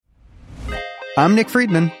I'm Nick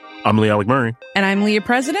Friedman. I'm Lee Alec Murray. And I'm Leah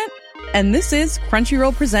President. And this is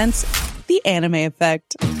Crunchyroll Presents The Anime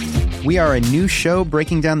Effect. We are a new show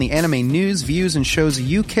breaking down the anime news, views, and shows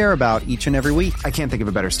you care about each and every week. I can't think of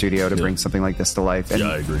a better studio to bring something like this to life. And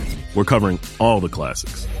yeah, I agree. We're covering all the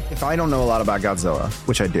classics. If I don't know a lot about Godzilla,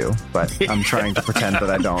 which I do, but I'm trying to pretend that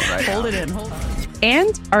I don't right now. Hold it in, hold on.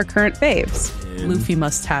 And our current faves. Luffy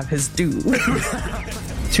must have his due.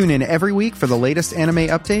 Tune in every week for the latest anime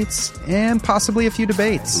updates and possibly a few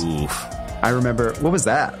debates. Oof. I remember, what was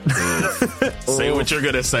that? Say what you're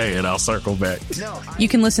going to say and I'll circle back. You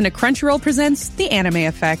can listen to Crunchyroll Presents The Anime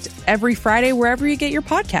Effect every Friday wherever you get your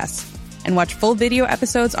podcasts. And watch full video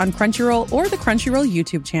episodes on Crunchyroll or the Crunchyroll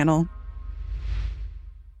YouTube channel.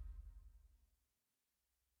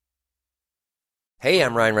 Hey,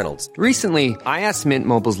 I'm Ryan Reynolds. Recently, I asked Mint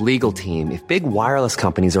Mobile's legal team if big wireless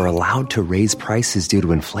companies are allowed to raise prices due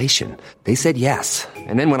to inflation. They said yes.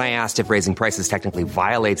 And then when I asked if raising prices technically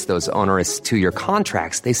violates those onerous two-year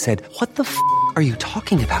contracts, they said, "What the f*** are you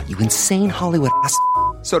talking about, you insane Hollywood ass?"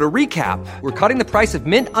 So to recap, we're cutting the price of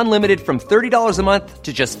Mint Unlimited from $30 a month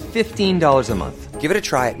to just $15 a month. Give it a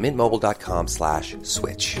try at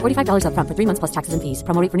mintmobile.com/switch. $45 up front for 3 months plus taxes and fees.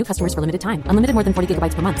 Promo rate for new customers for limited time. Unlimited more than 40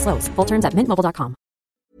 gigabytes per month. Slows full terms at mintmobile.com.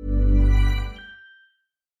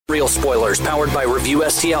 Real spoilers powered by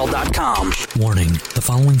ReviewSTL.com. Warning, the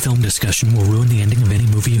following film discussion will ruin the ending of any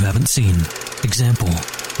movie you haven't seen. Example,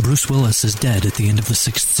 Bruce Willis is dead at the end of The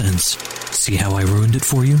Sixth Sense. See how I ruined it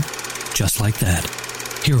for you? Just like that.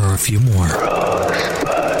 Here are a few more. Silent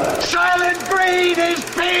breed is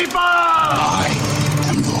people! I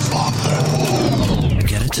am your father.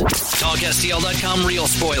 Get it? TalkSTL.com real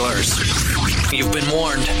spoilers. You've been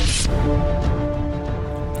warned.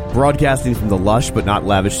 Broadcasting from the lush but not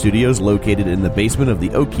lavish studios located in the basement of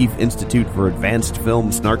the O'Keefe Institute for Advanced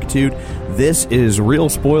Film Snarkitude, this is Real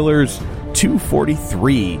Spoilers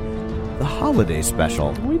 243, the holiday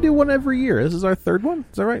special. We do one every year. This is our third one.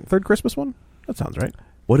 Is that right? Third Christmas one? That sounds right.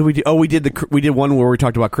 What did we do? Oh, we did one where we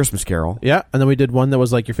talked about Christmas Carol. Yeah, and then we did one that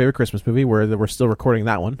was like your favorite Christmas movie, where we're still recording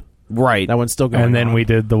that one. Right. That one's still going on. And then we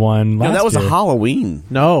did the one last No, that was year. a Halloween.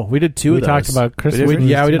 No, we did two of those. We talked about Christmas. We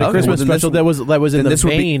did a Okay, Christmas well, special that was in the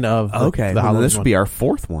vein of the Halloween this would one. be our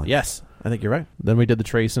fourth one. Yes, I think you're right. Then we did the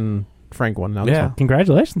Trace and Frank one. Now this Yeah, one.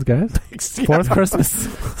 congratulations, guys. Fourth Christmas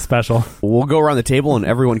special. We'll go around the table and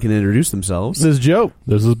everyone can introduce themselves. This is Joe.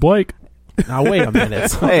 This is Blake. Now, wait a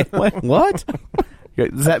minute. Hey, what?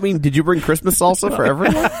 Does that mean, did you bring Christmas salsa for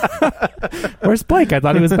everyone? Where's Blake? I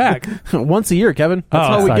thought he was back. Once a year, Kevin. That's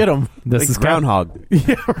how we sorry. get him. This Like is Groundhog.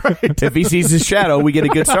 Yeah, right. If he sees his shadow, we get a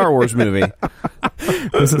good Star Wars movie.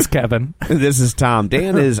 This is Kevin. This is Tom.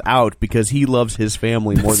 Dan is out because he loves his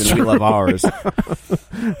family more than we love ours.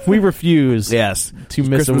 We refuse. Yes. To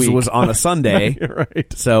miss Christmas a week. was on a Sunday.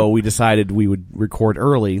 Right. So we decided we would record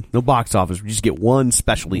early. No box office. We just get one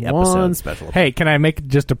specialty episode. One special. Hey, can I make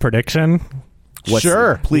just a prediction?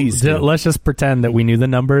 Sure. Please do. Let's just pretend that we knew the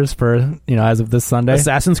numbers for, as of this Sunday.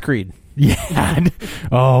 Assassin's Creed. Yeah.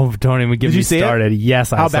 Oh, don't even get Did me you see started. it?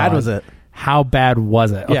 Yes, I How saw bad was it? How bad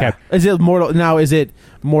was it? Yeah. Okay. Is it Mortal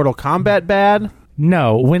Kombat bad?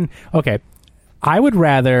 No. I would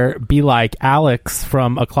rather be like Alex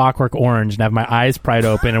from A Clockwork Orange and have my eyes pried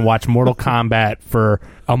open and watch Mortal Kombat for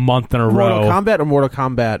a month in a row. Mortal Kombat or Mortal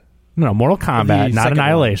Kombat? No, Mortal Kombat, The not second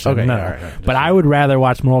Annihilation. one. Okay, no. all right. But I would rather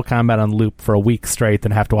watch Mortal Kombat on loop for a week straight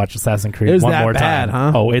than have to watch Assassin's Creed It was one that more bad,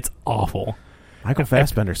 time. huh? Oh, it's awful. Michael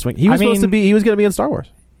Fassbender swing. He was supposed to be. He was going to be in Star Wars.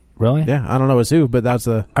 Really? Yeah, I don't know who, but that's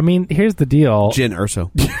the. I mean, here's the deal. Jyn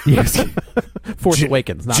Erso. Yes. Force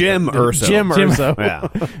Awakens. Not Jim Erso. Jim Erso. Yeah.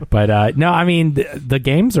 But no, I mean, the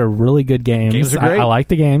games are really good games. Games are great. I like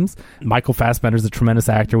the games. Michael Fassbender's a tremendous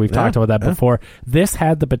actor. We've talked about that before. This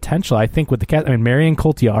had the potential, I think, with the cast. I mean, Marion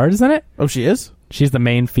Cotillard is in it. Oh, she is? She's the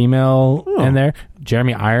main female in there.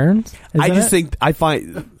 Jeremy Irons is in it.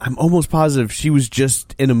 I'm almost positive she was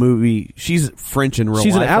just in a movie. She's French in real life.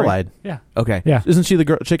 She's an right? Allied. Yeah. Okay. Yeah. Isn't she the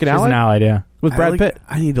chicken She's Allied? an Allied, yeah. With Brad Pitt?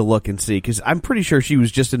 I need to look and see, because I'm pretty sure she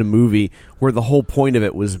was just in a movie where the whole point of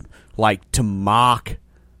it was like to mock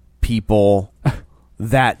people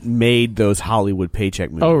that made those Hollywood paycheck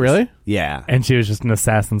movies. Oh, really? Yeah. And she was just an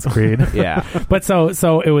Assassin's Creed. Yeah. But so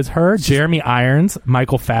it was her, Jeremy Irons,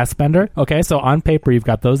 Michael Fassbender. Okay, so on paper you've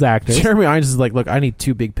got those actors. Jeremy Irons is like, look, I need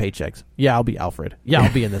two big paychecks. Yeah, I'll be Alfred. Yeah,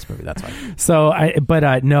 I'll be in this movie. That's fine. So,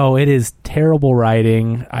 no, it is terrible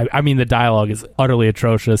writing. I mean, the dialogue is utterly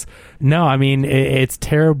atrocious. No, I mean, it's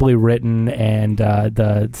terribly written, and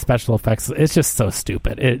the special effects, it's just so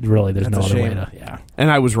stupid. It really, there's That's no a other way shame. to, yeah. And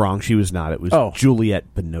I was wrong. She was not. It was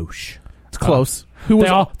Juliette Binoche. It's close. They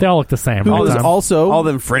all look the same. Who was also all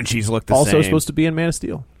them Frenchies look the same. Also supposed to be in Man of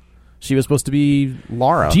Steel. She was supposed to be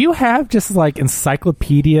Laura. Do you have just like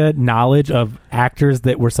encyclopedia knowledge of actors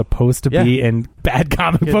that were supposed to be in bad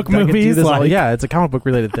comic book movies? It's a comic book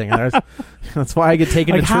related thing. That's why I get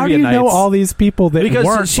taken to how trivia do you nights. know all these people that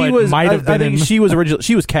weren't, she but was, might have been? I think she was originally.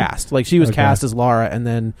 She was cast. Like she was Okay. cast as Laura, and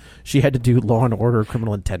then she had to do Law and Order,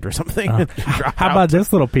 Criminal Intent, or something. How about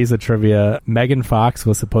this little piece of trivia? Megan Fox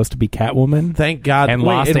was supposed to be Catwoman. Thank God. And Wait,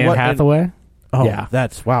 lost and Anne what- Hathaway. Oh, yeah.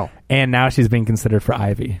 that's wow. And now she's being considered for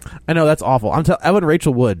Ivy. I know that's awful. Evan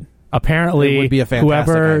Rachel Wood. Apparently, It would be a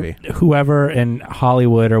fantastic whoever in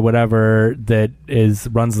Hollywood or whatever that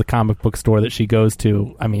runs the comic book store that she goes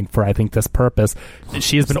to, I mean, for I think this purpose,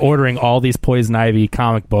 she has been ordering all these Poison Ivy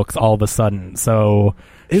comic books all of a sudden. So,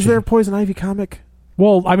 Is there a Poison Ivy comic?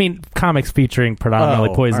 Well, I mean, comics featuring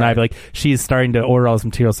predominantly Poison all right. Ivy. Like she's starting to order all this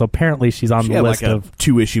material, so apparently she's on She the had list like of a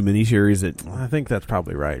 2-issue miniseries that I think that's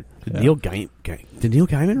probably right. did Neil Gaiman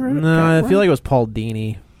write it? No, I feel like it was Paul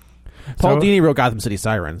Dini. Paul So- Dini wrote Gotham City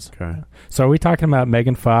Sirens. Okay. So are we talking about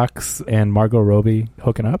Megan Fox and Margot Robbie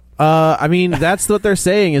hooking up? I mean, that's what they're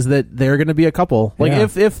saying is that they're going to be a couple. Like Yeah.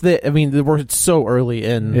 we're so early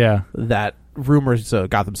in that rumors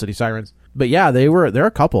Gotham City Sirens. But yeah, they're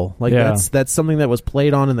a couple. Like Yeah. that's something that was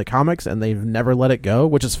played on in the comics and they've never let it go,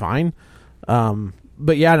 which is fine.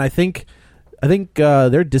 But yeah, and I think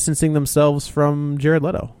they're distancing themselves from Jared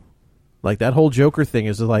Leto. Like that whole Joker thing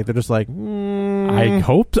is just like they're just like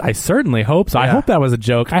I certainly hope so. I Yeah. hope that was a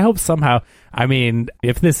joke. I hope somehow, I mean,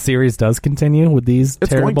 if this series does continue with these It's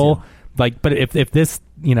terrible going but if this,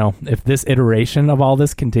 if this iteration of all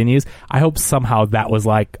this continues, I hope somehow that was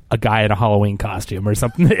like a guy in a Halloween costume or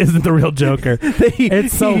something that isn't the real Joker.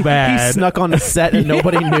 It's so bad. He snuck on the set and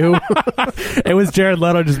nobody knew. It was Jared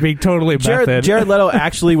Leto just being totally method. Jared Leto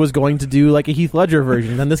actually was going to do like a Heath Ledger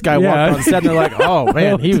version. Then this guy walked on set and they're like, oh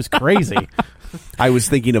man, he was crazy. I was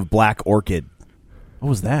thinking of Black Orchid. What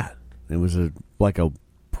was that? It was a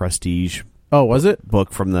prestige. Oh, was it?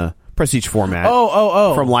 Book from the prestige format.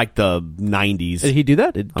 Oh. From like the 90s. Did he do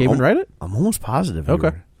that? Did Gaiman write it? I'm almost positive.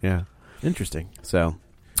 Okay. Yeah. Interesting. So.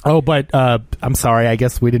 Oh, but I'm sorry. I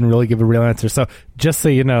guess we didn't really give a real answer. So just so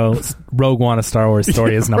you know, Rogue One: A Star Wars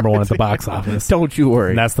Story is number one at the box office. Don't you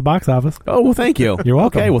worry. And that's the box office. Oh, well, thank you. You're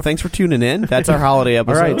welcome. Okay, well, thanks for tuning in. That's our holiday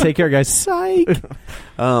episode. All right, take care, guys. Psych.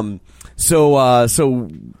 So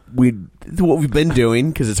what we've been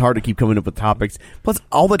doing, because it's hard to keep coming up with topics. Plus,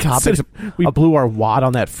 all the topics we blew our wad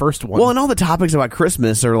on that first one. Well, and all the topics about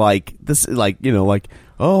Christmas are like this, like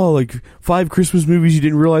 5 Christmas movies you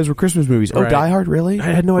didn't realize were Christmas movies. Right. Oh, Die Hard, really? I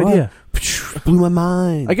had no idea. Blew my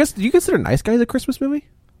mind. I guess, do you consider Nice Guys a Christmas movie?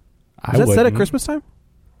 I Is that set at wouldn't. Christmas time?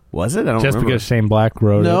 Was it? I don't Just remember. because Shane Black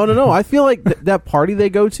wrote it. No. I feel like that party they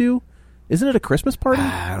go to, isn't it a Christmas party?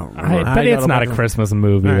 I don't remember. But it's not a Christmas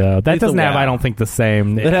movie, All right. though. That It's a doesn't have, wow. I don't think, the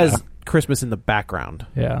same. It has Christmas in the background.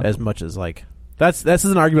 Yeah. As much as like that's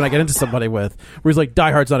an argument I get into somebody with where he's like,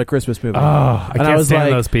 Die Hard's not a Christmas movie. Oh, I And can't was stand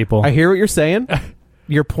like, those people. I hear what you're saying.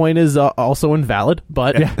 Your point is also invalid,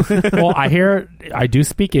 but Well, I do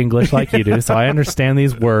speak English like you do, so I understand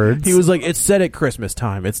these words. he was like, it's set at Christmas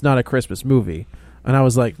time. It's not a Christmas movie. And I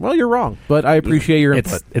was like, well, you're wrong, but I appreciate your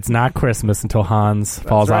input. It's not Christmas until Hans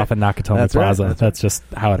falls right. off at Nakatomi That's right. Plaza. That's just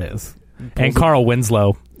how it is. And Carl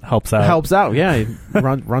Winslow helps out. Helps out, yeah. He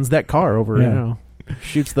runs that car over, Yeah.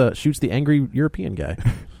 shoots the angry European guy.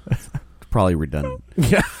 Probably redundant.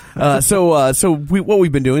 Yeah. So what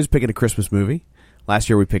we've been doing is picking a Christmas movie. Last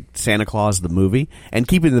year we picked Santa Claus the movie, and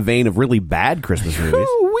keeping in the vein of really bad Christmas movies,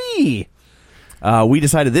 we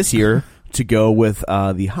decided this year to go with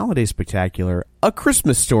the holiday spectacular, A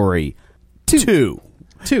Christmas Story 2.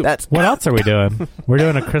 That's What else are we doing? We're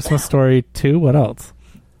doing A Christmas Story 2? What else?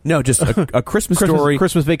 no, just a Christmas Story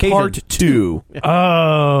Christmas Vacation Part 2.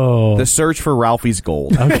 Oh. The Search for Ralphie's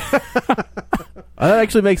Gold. That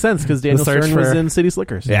actually makes sense because Daniel search Stern was for- in City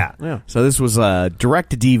Slickers. Yeah. So this was a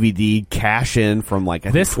direct-to-DVD cash-in from, I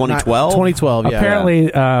think, 2012? 2012, yeah.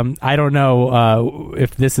 Apparently, I don't know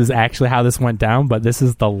if this is actually how this went down, but this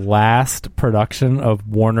is the last production of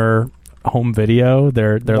Warner Home Video.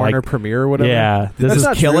 They're Warner like Premiere or whatever. Yeah, this That's is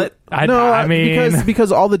not Kill true. It. I mean,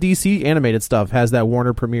 because all the DC animated stuff has that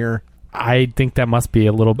Warner Premiere. I think that must be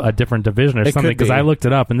a different division or It something could because be. I looked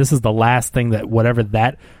it up and this is the last thing that whatever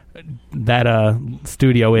that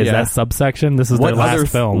studio is, Yeah. that subsection. This is their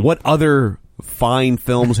last film. What other fine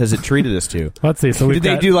films has it treated us to? Let's see. So Did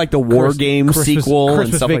they do like the War Game sequel and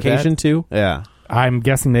Christmas stuff Vacation like that? too? Yeah. I'm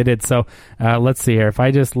guessing they did. So let's see here. If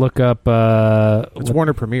I just look up, It's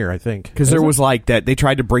Warner Premiere, I think. Because there was like that. They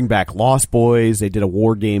tried to bring back Lost Boys. They did a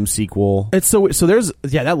War Game sequel. It's so there's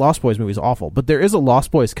that Lost Boys movie is awful, but there is a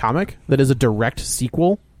Lost Boys comic that is a direct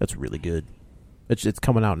sequel that's really good. It's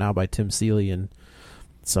coming out now by Tim Seeley and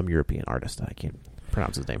some European artist. I can't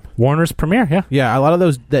pronounce his name. Warner's Premiere, yeah. Yeah, a lot of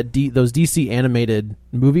those those DC animated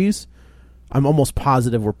movies, I'm almost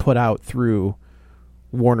positive were put out through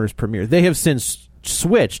Warner's Premiere. They have since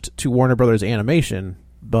switched to Warner Brothers Animation,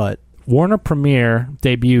 but Warner Premiere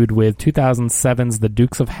debuted with 2007's The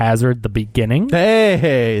Dukes of Hazzard: The Beginning.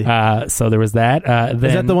 Hey, so there was that. Then,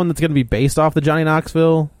 is that the one that's going to be based off the Johnny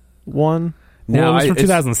Knoxville one? No, it was from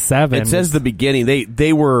 2007. It says The Beginning.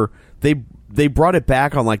 They brought it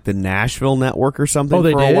back on like the Nashville network or something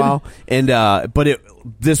for a while, and but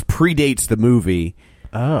this predates the movie.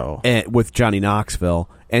 With Johnny Knoxville,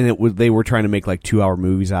 and they were trying to make like 2-hour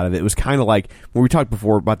movies out of it. It was kind of like when we talked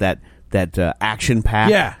before about that action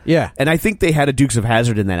pack. Yeah. And I think they had a Dukes of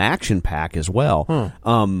Hazzard in that action pack as well.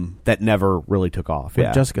 That never really took off.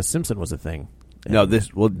 When Jessica Simpson was a thing. No, the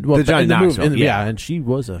Johnny Knoxville. And she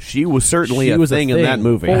was certainly a thing in that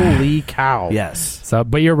movie. Holy cow! Yes. So,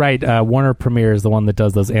 but you're right. Warner Premiere is the one that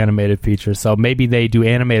does those animated features. So maybe they do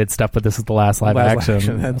animated stuff, but this is the last live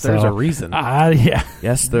action. There's a reason. Yeah.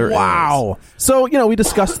 Yes, there is. Wow. So we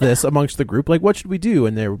discussed this amongst the group. Like, what should we do?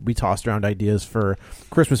 And there we tossed around ideas for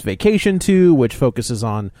Christmas Vacation 2, which focuses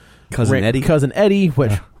on Cousin Eddie.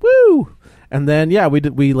 Which woo. And then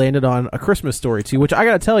we landed on A Christmas Story 2, which I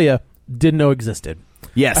got to tell you, didn't know existed.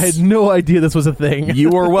 Yes. I had no idea this was a thing.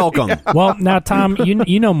 You are welcome. Well, now, Tom,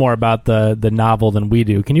 you know more about the novel than we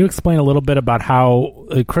do. Can you explain a little bit about how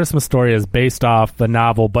A Christmas Story is based off the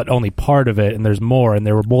novel, but only part of it, and there's more, and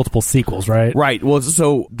there were multiple sequels, right? Right. Well,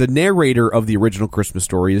 so the narrator of the original Christmas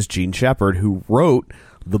Story is Gene Shepard, who wrote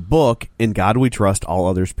the book In God We Trust, All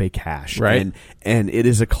Others Pay Cash. Right. And it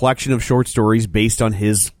is a collection of short stories based on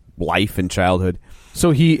his life and childhood.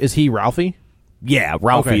 So is he Ralphie? Yeah,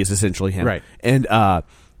 Ralphie is essentially him, right? And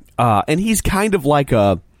he's kind of like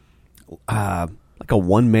a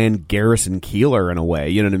one-man Garrison Keillor in a way,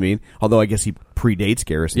 you know what I mean? Although I guess he predates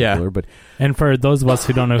Garrison Keillor. But and for those of us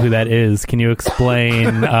who don't know who that is, can you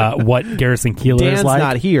explain what Garrison Keillor is like?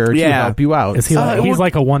 Dan's not here to help you out. Is he he's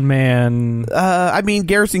like a one-man? I mean,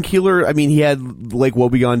 Garrison Keillor. I mean, he had Lake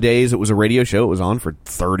Wobegon Days. It was a radio show. It was on for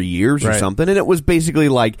 30 years or something, and it was basically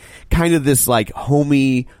like kind of this like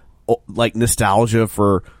homey, like nostalgia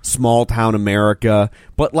for small town America,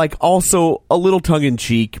 but like also a little tongue in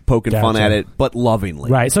cheek, poking fun at it, but lovingly.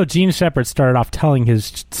 Right. So Gene Shepard started off telling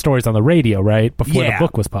his stories on the radio, right, before the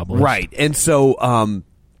book was published. Right. And so,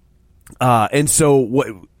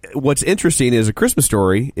 what's interesting is A Christmas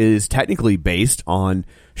Story is technically based on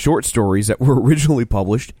short stories that were originally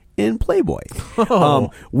published in Playboy,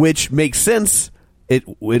 which makes sense.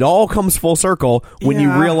 It all comes full circle when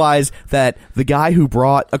you realize that the guy who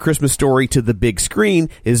brought A Christmas Story to the big screen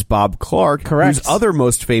is Bob Clark, correct? Whose other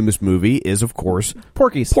most famous movie is, of course,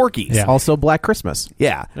 Porky's. Yeah. Also Black Christmas.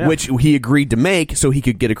 Yeah, which he agreed to make so he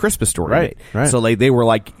could get A Christmas Story made. Right. So they were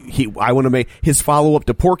like, I want to make his follow-up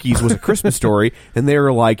to Porky's was A Christmas Story, and they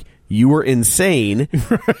were like, you were insane.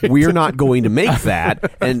 We're not going to make that.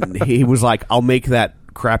 And he was like, I'll make that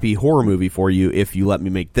crappy horror movie for you if you let me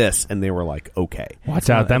make this. And they were like, okay. Watch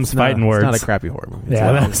out, them's fighting words. It's not a crappy horror movie.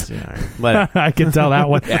 I can tell that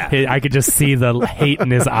one. Yeah. I could just see the hate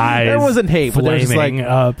in his eyes. There wasn't hate, but there's like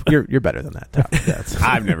up. You're better than that.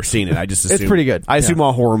 I've never seen it. I just assume it's pretty good. I assume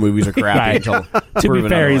all horror movies are crappy until to be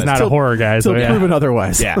fair, he's not a horror guy, so proven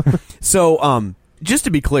otherwise. Yeah. So just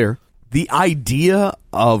to be clear, the idea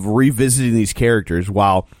of revisiting these characters,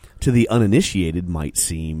 while to the uninitiated might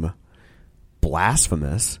seem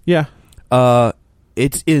blasphemous,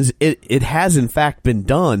 it has in fact been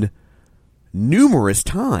done numerous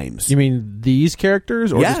times. You mean these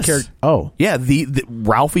characters, or yes? Yeah, the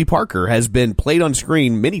Ralphie Parker has been played on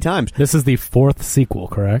screen many times. This is the 4th sequel,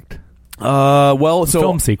 correct?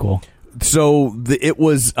 Film sequel. So it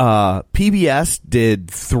was PBS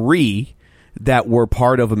did 3 that were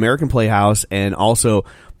part of American Playhouse and also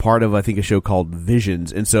part of, I think, a show called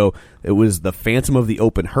Visions. And so it was The Phantom of the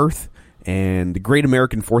Open Hearth and The Great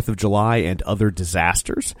American 4th of July and Other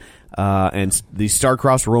Disasters. And the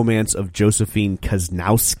Star-Crossed Romance of Josephine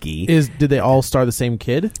Kaznowski. Did they all star the same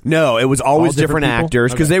kid? No, it was always different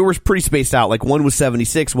actors because okay. they were pretty spaced out. Like one was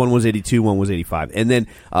 76, one was 82, one was 85. And then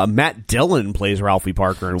Matt Dillon plays Ralphie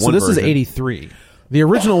Parker in one So this version. is 83. The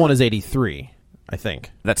original one is 83. I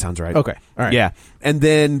think. That sounds right. Okay. All right. Yeah. And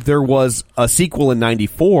then there was a sequel in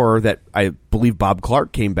 94 that I believe Bob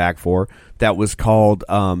Clark came back for that was called,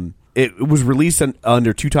 it was released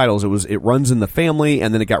under 2 titles. It Runs in the Family,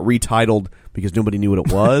 and then it got retitled because nobody knew what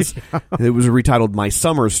it was. It was retitled My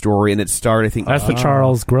Summer Story, and it starred, I think... That's the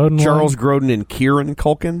Charles Grodin Charles Grodin and Kieran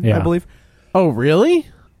Culkin, I believe. Oh, really?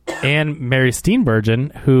 and Mary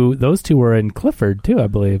Steenburgen, who those two were in Clifford too, I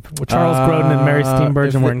believe. Well, Charles Grodin and Mary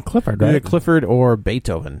Steenburgen were in Clifford, right? Clifford or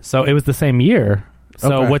Beethoven. So it was the same year.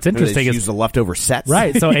 So what's interesting is use the leftover sets,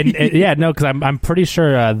 right? So because I'm pretty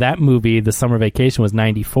sure that movie, The Summer Vacation, was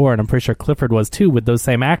 '94, and I'm pretty sure Clifford was too with those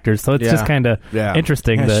same actors. So it's just kind of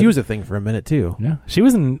interesting. Yeah, that she was a thing for a minute too. Yeah, she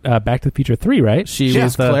was in Back to the Future 3, right? She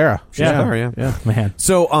was Clara. She's Clara, yeah, man.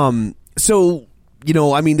 So I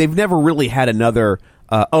mean, they've never really had another.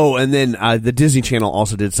 And then the Disney Channel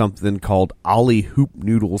also did something called Ollie Hoop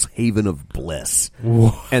Noodle's Haven of Bliss,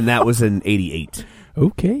 and that was in '88.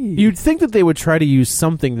 Okay. You'd think that they would try to use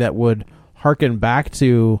something that would harken back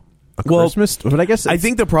to Christmas, but I guess I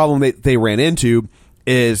think the problem that they ran into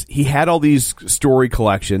is he had all these story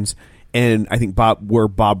collections, and I think where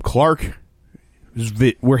Bob Clark,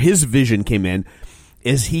 where his vision came in,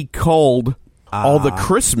 is he culled all the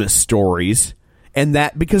Christmas stories. And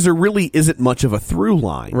that because there really isn't much of a through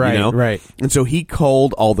line, right? You know? Right. And so he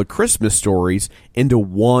culled all the Christmas stories into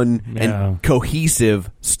one and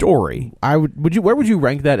cohesive story. Where would you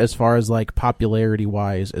rank that as far as like popularity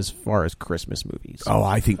wise, as far as Christmas movies? Oh,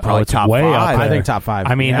 I think probably top way 5. Up there. I think top 5.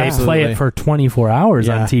 I mean, absolutely. they play it for 24 hours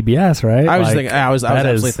on TBS, right? I was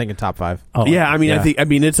absolutely thinking top 5. Oh, yeah, I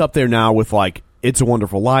mean, it's up there now with like It's a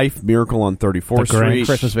Wonderful Life, Miracle on 34th Street,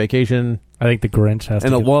 Christmas Vacation. I think The Grinch has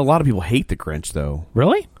and to. a lot of people hate The Grinch, though.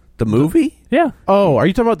 Really? The movie? Yeah. Oh, are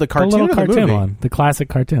you talking about the cartoon? The little or cartoon the movie? one, the classic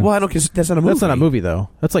cartoon. Well, I don't. That's not a movie. That's not a movie, though.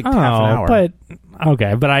 That's like half an hour. But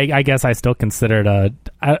okay, but I guess I still consider it a.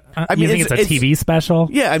 I mean, you think it's a TV special?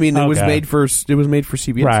 Yeah, I mean, it was made for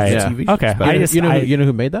CBS. Right. It's a TV okay. special. You know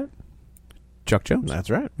who made that? Chuck Jones. That's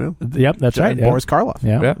right. Yeah. Yep, that's right. Yeah. Boris Karloff.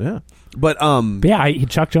 Yeah. But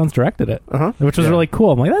Chuck Jones directed it, which was really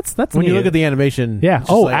cool. I'm like, that's when neat. you look at the animation. Yeah.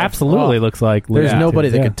 Oh, like, absolutely. Looks like there's nobody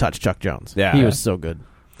that could touch Chuck Jones. Yeah, he was so good.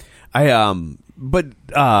 But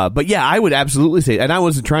yeah, I would absolutely say, and I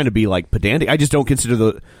wasn't trying to be like pedantic. I just don't consider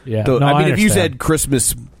the. No, I mean, if you understand. said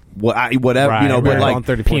Christmas, whatever, right, you know, but like on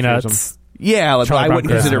 34th Peanuts. Yeah, like I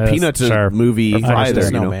wouldn't consider Peanuts a movie either.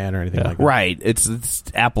 Snowman or anything like that. Right. It's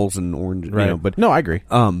apples and oranges. Right. You know, but no, I agree.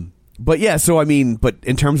 But yeah, so I mean, but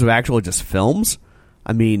in terms of actual just films,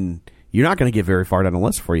 I mean, you're not going to get very far down the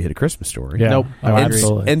list before you hit A Christmas Story. Yeah. Nope.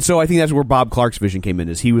 Absolutely. And so I think that's where Bob Clark's vision came in.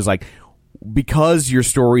 Is he was like, because your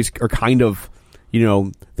stories are kind of, you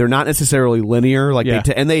know, they're not necessarily linear. Like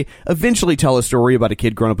and they eventually tell a story about a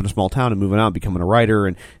kid growing up in a small town and moving out, and becoming a writer,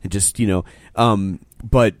 and just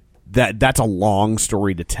but. That's a long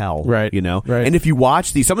story to tell, right? You know, right. And if you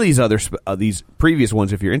watch some of these other these previous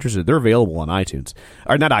ones, if you're interested, they're available on iTunes,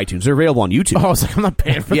 or not iTunes. They're available on YouTube. Oh, I was like, I'm not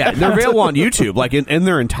paying for that. Yeah, they're available on YouTube, like in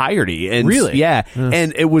their entirety. And really, yeah.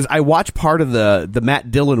 And I watched part of the Matt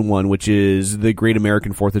Dillon one, which is The Great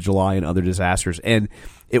American 4th of July and Other Disasters, and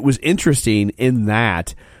it was interesting in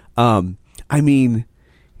that. I mean.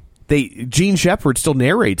 Gene Shepard still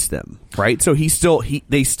narrates them, right? So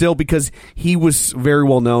they still because he was very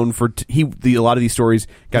well known for a lot of these stories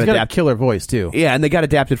got a killer voice too. Yeah, and they got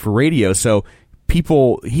adapted for radio. So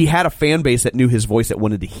he had a fan base that knew his voice that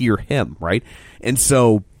wanted to hear him, right? And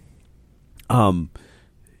so,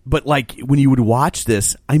 but like when you would watch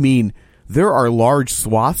this, I mean, there are large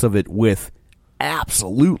swaths of it with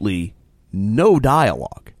absolutely no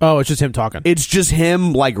dialogue. Oh, it's just him talking. It's just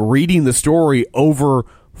him like reading the story over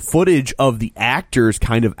footage of the actors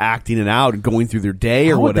kind of acting it out and going through their day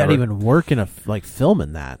or whatever. How would that even work in a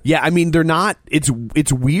filming that? Yeah, I mean they're not. It's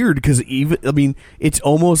weird because it's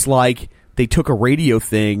almost like they took a radio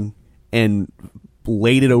thing and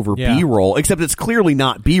laid it over B-roll, except it's clearly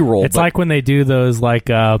not B-roll. It's like when they do those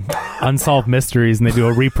like unsolved mysteries and they do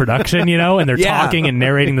a reproduction, you know, and they're talking and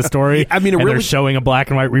narrating the story. I mean, they're showing a black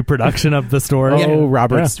and white reproduction of the story. Oh,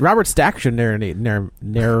 Robert Stack should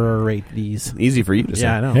narrate these. Easy for you to say.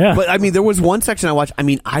 Yeah, I know. Yeah. But I mean, there was one section I watched. I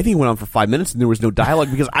mean, I think it went on for 5 minutes and there was no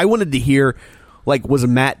dialogue because I wanted to hear. Like, was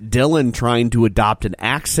Matt Dillon trying to adopt an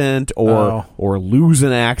accent or lose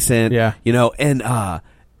an accent? Yeah, you know,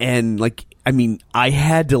 and like. I mean, I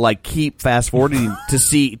had to like keep fast forwarding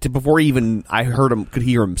to before even I could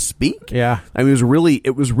hear him speak. Yeah, I mean,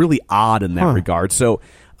 it was really odd in that regard. So,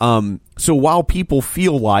 so while people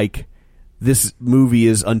feel like this movie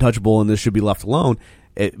is untouchable and this should be left alone,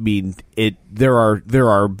 there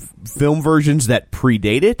are film versions that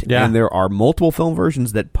predate it, and there are multiple film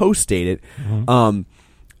versions that post-date it. Mm-hmm.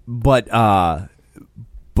 But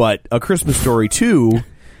A Christmas Story 2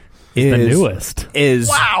 is the newest.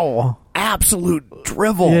 Wow. Absolute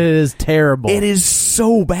drivel. It is terrible. It is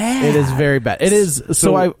so bad. It is very bad. It is.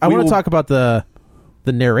 So I want to talk about the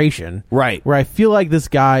narration, right? Where I feel like this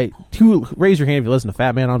guy. Raise your hand if you listen to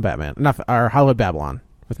Fat Man on Batman, or Hollywood Babylon.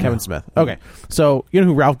 with Kevin Smith. Okay, so you know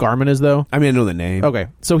who Ralph Garman is, though? I mean, I know the name. Okay,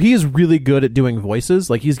 so he is really good at doing voices.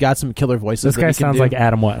 Like, he's got some killer voices. This guy sounds like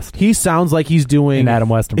Adam West. He sounds like he's doing an Adam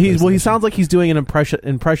West impersonation. He sounds like he's doing an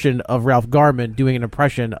impression of Ralph Garman doing an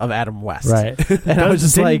impression of Adam West. Right. And I was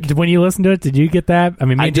just like, when you listen to it, did you get that? I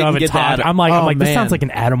mean, me and Joe have talked. I'm like, this sounds like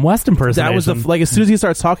an Adam West impersonation. That was like, as soon as he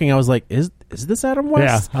starts talking, I was like, is this Adam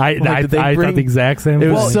West? Yeah, I thought the exact same. It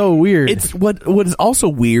was so weird. It's what is also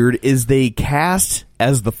weird is they cast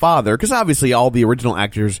as the father, because obviously all the original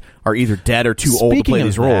actors are either dead or too old to play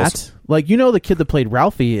these roles. Like, you know, the kid that played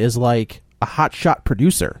Ralphie is like a hotshot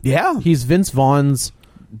producer. Yeah, he's Vince Vaughn's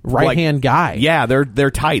right hand guy. Yeah,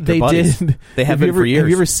 they're tight. They're buddies. They have been for years. Have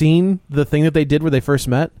you ever seen the thing that they did where they first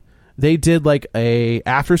met? They did like a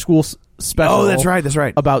after school special. Oh, that's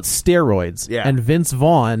right. About steroids. Yeah, and Vince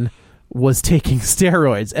Vaughn was taking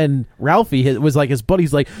steroids, and Ralphie was like, his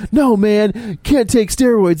buddy's like, no man, can't take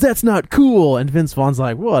steroids, that's not cool. And Vince Vaughn's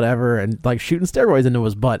like, whatever, and like shooting steroids into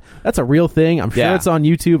his butt. That's a real thing. I'm sure it's on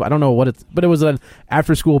YouTube. I don't know what it's, but it was an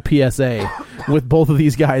after school PSA with both of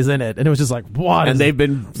these guys in it, and it was just like, what? And they've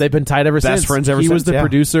been tight ever since. Best friends ever since. He was the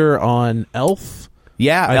producer on Elf.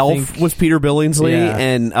 Yeah, Elf was Peter Billingsley,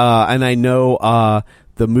 and I know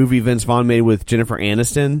the movie Vince Vaughn made with Jennifer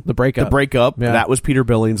Aniston, The Breakup, that was Peter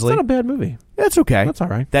Billingsley. It's not a bad movie. That's okay. That's all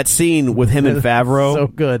right. That scene with him and Favreau, so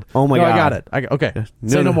good. Oh my god, I got it. Okay,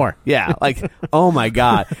 say no more. Yeah, like oh my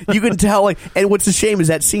god, you can tell. Like, and what's a shame is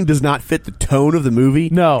that scene does not fit the tone of the movie.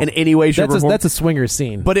 No, in any way, shape, or form. That's a swinger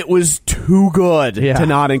scene, but it was too good to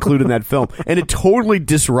not include in that film, and it totally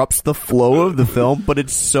disrupts the flow of the film. But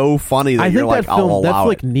it's so funny that you're like, I'll allow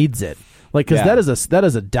Netflix needs it. Like, because that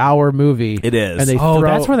is a dour movie. It is. And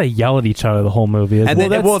that's where they yell at each other the whole movie. And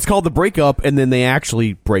it's called The Breakup, and then they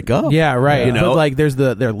actually break up. Yeah, right. You know? But like,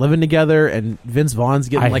 they're living together, and Vince Vaughn's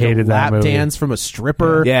getting like a lap dance from a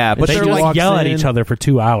stripper. Yeah, but they they're just like yell at each other for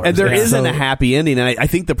 2 hours. And there isn't a happy ending. And I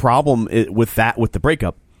think the problem with The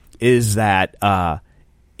Breakup is that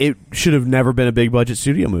it should have never been a big budget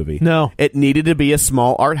studio movie. No, it needed to be a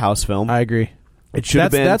small art house film. I agree. It should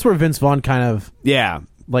have been. That's where Vince Vaughn kind of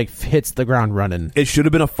like hits the ground running. It should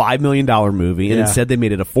have been a $5 million movie, and instead they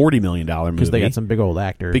made it a $40 million movie because they got some big old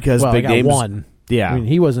actors. Because big names, one. Yeah, I mean,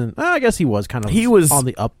 he wasn't. I guess he was kind of. He was on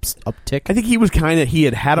the uptick. I think he was kind of. He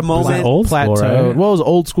had a moment. Old plateau. School, right? Well, it was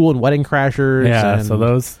Old School and Wedding Crashers. Yeah, and so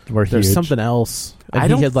those were huge. There's something else.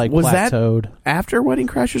 And he had like plateaued after Wedding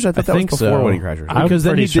Crashers. I thought that was before Wedding Crashers. Because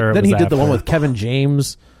then he did the one with Kevin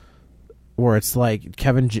James, where it's like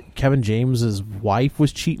Kevin James's wife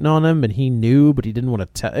was cheating on him, and he knew, but he didn't want to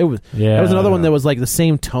tell. It was another one that was like the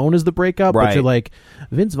same tone as The Breakup, but you're like,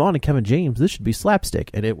 Vince Vaughn and Kevin James, this should be slapstick,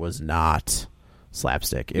 and it was not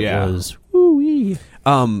slapstick. It was woo-wee.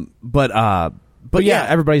 But yeah,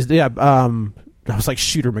 everybody's I was like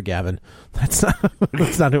Shooter McGavin. That's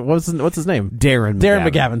not it. What's his name? Darren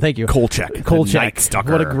McGavin. Thank you. Kolchak. Night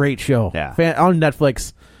Stalker. What a great show. Yeah. On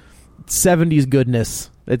Netflix. 70s goodness.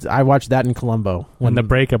 I watched that in Columbo. When The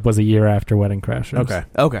Breakup was a year after Wedding Crashers.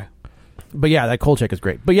 Okay. But yeah, that Kolchak is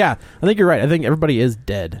great. But yeah, I think you're right. I think everybody is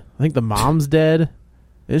dead. I think the mom's dead.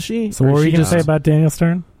 Is she? So what were you going to say about Daniel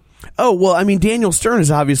Stern? Oh, well, I mean, Daniel Stern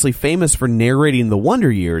is obviously famous for narrating the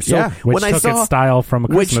Wonder Years. So which took its style from A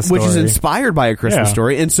Christmas Story. Which is inspired by A Christmas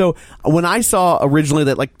Story. And so when I saw originally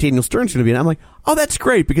that like Daniel Stern's going to be in it, I'm like, oh, that's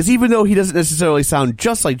great. Because even though he doesn't necessarily sound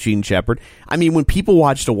just like Gene Shepard, I mean, when people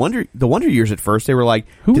watched the Wonder Years at first, they were like,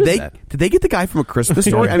 did they get the guy from A Christmas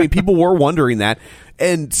Story? I mean, people were wondering that.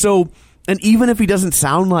 And so... And even if he doesn't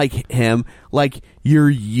sound like him, like, you're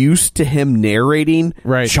used to him narrating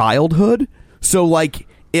childhood. So, like,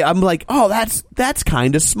 I'm like, oh, that's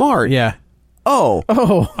kind of smart. Yeah.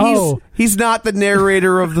 He's not the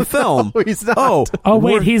narrator of the film. He's not. Oh,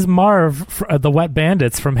 wait, he's Marv, the Wet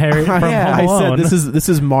Bandits from Home Alone. I said this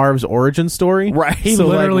is Marv's origin story. Right. He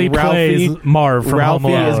literally plays Marv from Home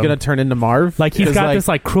Alone. Ralphie is going to turn into Marv. Like, he's got this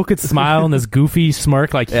like crooked smile and this goofy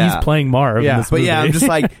smirk, like he's playing Marv in this movie. But yeah, I'm just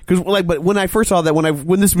like, because but when I first saw that,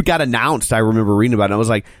 when this got announced, I remember reading about it, and I was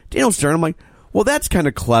like, Daniel Stern, I'm like, well, that's kind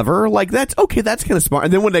of clever. Like, that's kind of smart.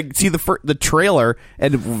 And then when I see the trailer,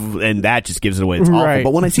 and that just gives it away. It's awful.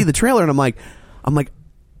 But when I see the trailer, and I'm like,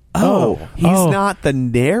 he's not the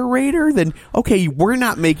narrator. Then okay, we're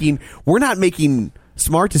not making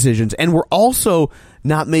smart decisions, and we're also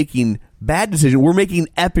not making bad decisions. We're making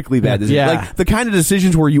epically bad decisions. Yeah. Like the kind of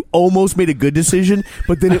decisions where you almost made a good decision,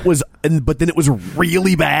 but then it was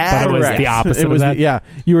really bad. But it was the opposite of that. Yeah,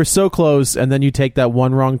 you were so close, and then you take that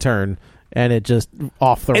one wrong turn. and it just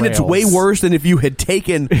off the rails. And it's way worse than if you had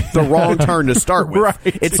taken the wrong turn to start with. Right.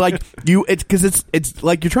 It's like it's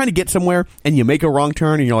like you're trying to get somewhere and you make a wrong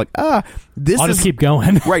turn and you're like, I'll just keep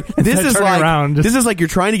going. Right. This is like around. This is like you're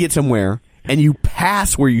trying to get somewhere and you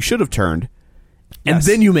pass where you should have turned. And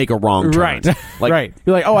then you make a wrong turn. Right. Right.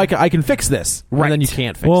 You're like, oh, I can fix this. Right. And then you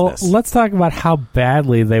can't fix this. Well, let's talk about how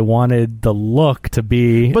badly they wanted the look to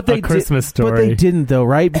be a Christmas story. But they didn't, though,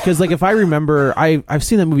 right? Because, like, if I remember, I've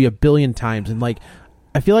seen that movie a billion times, and, like,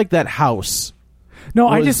 I feel like that house... No,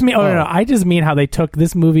 I just mean I just mean how they took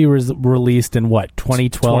this movie was released in what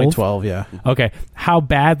 2012. 2012, yeah. Okay, how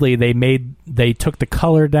badly they took the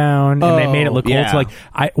color down and they made it look old. So like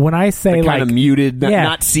when I say kind of muted,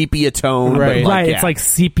 not sepia tone, right? Right, it's like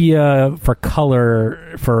sepia for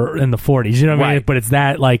color for in the 40s. You know what I mean? But it's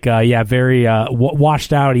that like very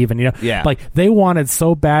washed out even. You know, like they wanted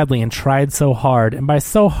so badly and tried so hard, and by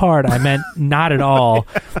so hard I meant not at all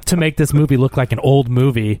to make this movie look like an old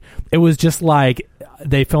movie. It was just like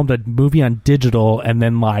they filmed a movie on digital and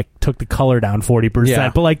then like took the color down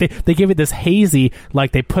 40%, but like they give it this hazy,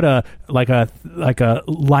 like they put a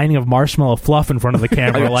lining of marshmallow fluff in front of the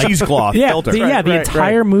camera, like cheesecloth filter. The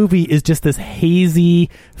entire movie is just this hazy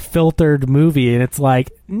filtered movie, and it's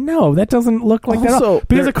like, no, that doesn't look like that at all.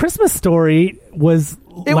 Because A Christmas Story was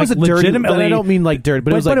it was a dirty, but I don't mean like dirty,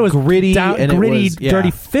 but it was gritty,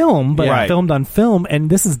 dirty film, but filmed on film, and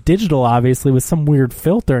this is digital, obviously, with some weird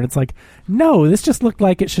filter, and it's like, no, this just looked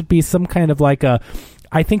like it should be some kind of like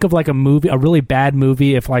I think of like a movie, a really bad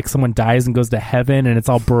movie, if like someone dies and goes to heaven and it's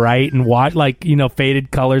all bright and like, you know,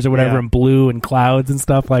 faded colors or whatever, and blue and clouds and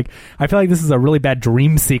stuff. Like, I feel like this is a really bad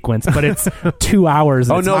dream sequence, but it's 2 hours.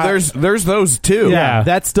 Oh no, there's those too. Yeah,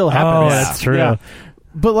 that still happens. Oh, that's true. Yeah.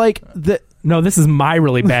 But like this is my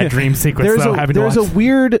really bad dream sequence. There's a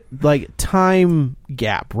weird like time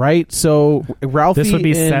gap, right? So Ralphie, this would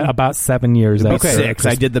be about 7 years. Okay, 6.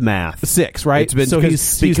 I did the math. 6, right? It's been so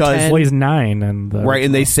because 10. Well, he's 9, and right,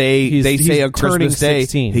 and they say on Christmas Day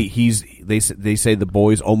 16. they say the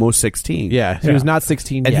boy's almost 16. Yeah, he was not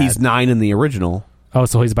 16 and yet. he's 9 in the original. Oh,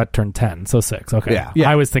 so he's about to turn 10, so 6. Okay, yeah.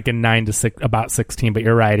 I was thinking 9 to 6, about 16, but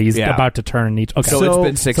you're right. He's about to turn each. Okay, so it's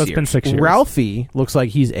been 6 years. It's been 6 years. Ralphie looks like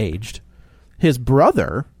he's aged. His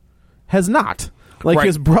brother has not. Like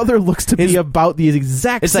his brother looks to be about the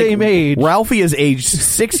exact same age. Ralphie has aged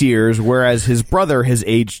 6 years, whereas his brother has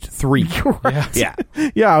aged 3. Right. Yeah.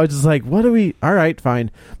 Yeah, I was just like, what do we... All right,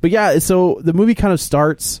 fine. But yeah, so the movie kind of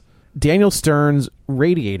starts... Daniel Stern's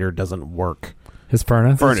radiator doesn't work. His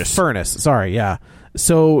furnace? Furnace, sorry, yeah.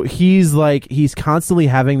 So he's constantly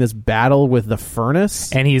having this battle with the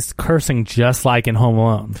furnace. And he's cursing just like in Home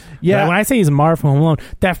Alone. Yeah. Like when I say he's Marv from Home Alone,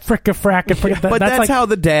 that fricka-fracka... But that's like, how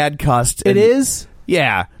the dad cussed. It is?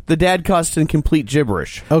 Yeah. The dad cussed in complete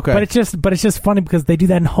gibberish. Okay. But it's just funny because they do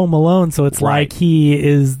that in Home Alone, so it's like he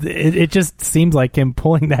is... It just seems like him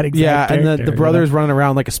pulling that exact character. And the brother's running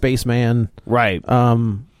around like a spaceman. Right.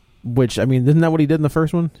 Which, I mean, isn't that what he did in the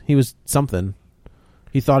first one? He was something.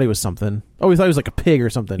 He thought he was something. Oh, he thought he was like a pig or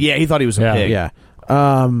something. Yeah, he thought he was a pig. Yeah.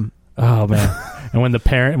 Oh man! And when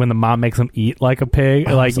the mom makes him eat like a pig,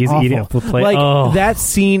 like he's awful. eating off the plate. Like that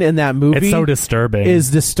scene in that movie, it's so disturbing.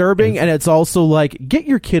 Is disturbing, and it's also like, get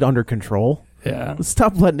your kid under control. Yeah.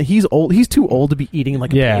 Stop letting. He's old. He's too old to be eating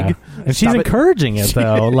like a pig. And she's encouraging it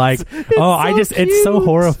though. Like, it's so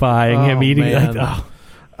horrifying him eating.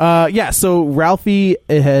 Yeah. So Ralphie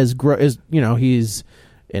he's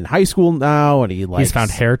in high school now, and he's found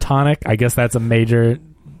hair tonic. I guess that's a major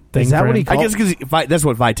thing. Is that for what him. he called? I guess because that's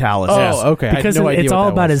what Vitalis is. Oh, okay. Because I had no idea it's what all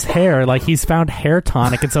that about was. his hair. Like he's found hair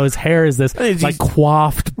tonic, and so his hair is this like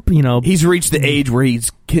coiffed. You know, he's reached the age where he's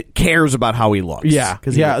cares about how he looks.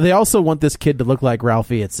 Yeah, they also want this kid to look like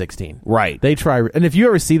Ralphie at 16. Right. They try, and if you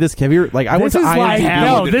ever see this, have you? Like, I went to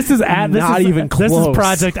IMDb. This is even close. This is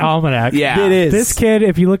Project Almanac. Yeah, it is. This kid,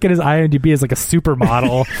 if you look at his IMDb, is like a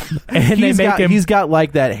supermodel, and he's got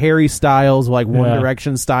like that Harry Styles, like One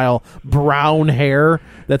Direction style brown hair.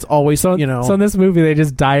 That's always So in this movie, they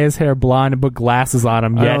just dye his hair blonde and put glasses on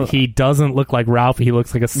him. Yet he doesn't look like Ralphie. He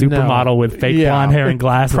looks like a supermodel with fake blonde hair and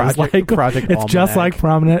glasses. Project it's just like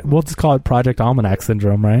prominent. We'll just call it Project Almanac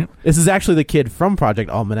syndrome, right? This is actually the kid from Project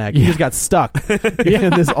Almanac. He just got stuck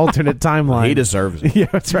in this alternate timeline. He deserves it. Yeah,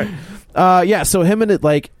 that's right. So him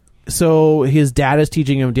and so his dad is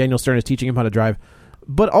teaching him. Daniel Stern is teaching him how to drive,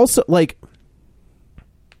 but also like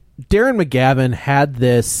Darren McGavin had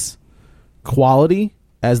this quality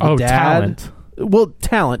as the dad. Talent. Well,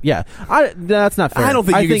 talent, yeah. That's not fair. I don't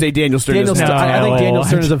think you can say Daniel Stern is I think Daniel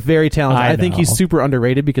Stern is a very talented. I think know. he's super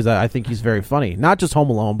underrated because I think he's very funny. Not just Home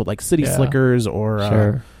Alone, but like City Slickers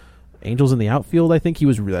or Angels in the Outfield. I think he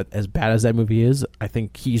was as bad as that movie is. I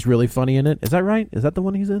think he's really funny in it. Is that right? Is that the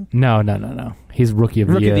one he's in? No. He's Rookie of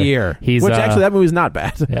the Year. Which actually that movie's not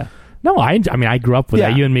bad. Yeah. No, I mean I grew up with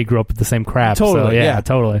that. You and me grew up with the same crap. Totally. So, yeah,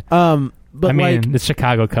 totally. But I mean, the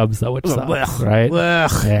Chicago Cubs though, which sucks, right?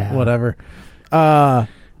 Yeah. Whatever. We got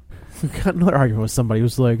another argument with somebody who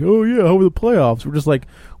was like, "Oh yeah, how are the playoffs?" We're just like,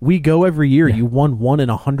 "We go every year. You won 1 in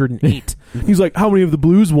 108." He's like, "How many of the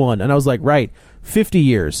Blues won?" And I was like, "Right, 50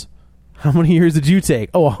 years. How many years did you take?"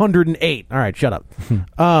 "Oh, 108." All right, shut up.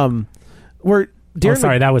 That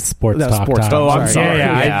was sports talk. Oh, I'm sorry.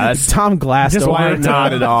 Yeah. Tom Glass just wanted to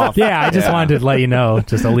nod it off. Yeah, I just wanted to let you know,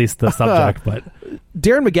 just at least the subject. But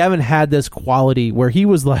Darren McGavin had this quality where he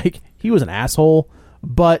was like, he was an asshole,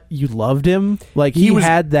 but you loved him. Like he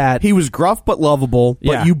had that. He was gruff but lovable,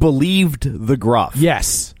 but you believed the gruff.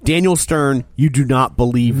 Yes. Daniel Stern, you do not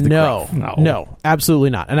believe the gruff. No, absolutely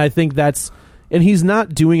not. And I think that's. And he's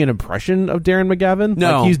not doing an impression of Darren McGavin.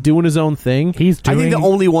 No. Like, he's doing his own thing. I think the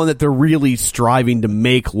only one that they're really striving to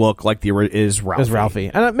make look like is Ralphie. Is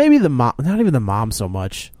Ralphie. And maybe the mom, not even the mom so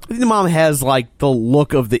much. I think the mom has like the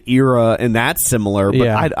look of the era, and that's similar.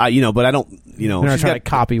 But but I don't. They're not trying to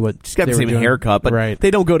copy what she's got the they same were doing. haircut, but right. they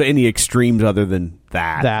don't go to any extremes other than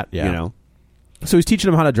that. So he's teaching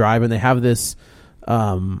them how to drive, and they have this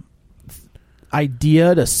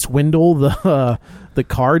idea to swindle the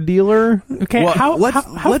car dealer. Okay, well,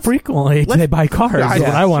 how frequently do they buy cars? Is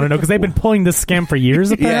what I want to know, because they've been pulling this scam for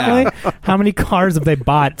years. Apparently, how many cars have they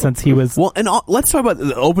bought since he was? Well, and let's talk about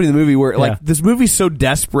the opening of the movie where like this movie's so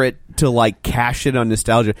desperate to like cash in on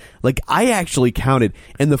nostalgia. Like I actually counted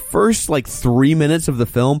in the first like 3 minutes of the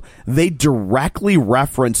film, they directly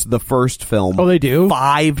reference the first film. Oh, they do?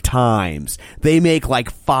 5 times. They make like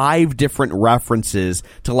 5 different references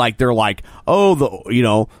to like they're like, oh,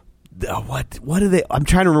 what do they? I'm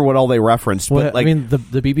trying to remember what all they referenced. But like, I mean, the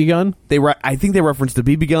BB gun. I think they referenced the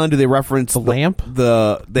BB gun. Do they reference the lamp?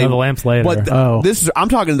 The lamp's later. This is. I'm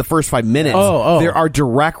talking the first 5 minutes. Oh. There are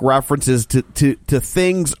direct references to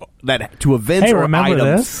things to events. Hey, or remember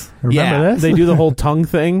items. this? Remember this? They do the whole tongue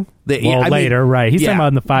thing. Later, right? He's talking about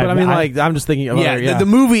in the 5. But I mean, I'm just thinking. The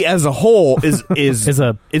movie as a whole is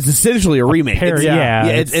essentially a remake.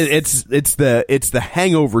 It's the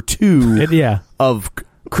Hangover 2 of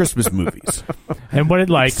Christmas movies. And what it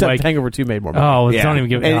like? Except like Hangover 2 made more money. Oh, don't even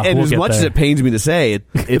give. And we'll as much as it pains me to say,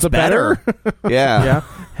 it's better. Yeah.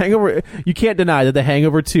 Hangover. You can't deny that the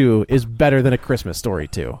Hangover 2 is better than A Christmas Story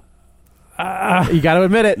 2. You got to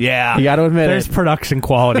admit it. Yeah, you got to admit There's production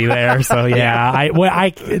quality there. So yeah,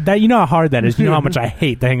 you know how hard that is. You know how much I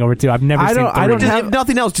hate The Hangover 2. I've never seen. I don't have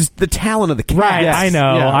nothing else. Just the talent of the cast. Right. Yes. I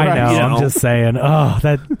know. Yeah, I right. know. You know. I'm just saying. Oh,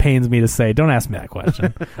 that pains me to say. Don't ask me that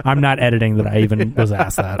question. I'm not editing that I even was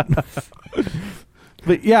asked that.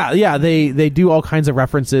 But they do all kinds of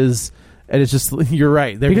references. And it's just, you're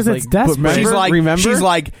right. They're because just it's desperate. She's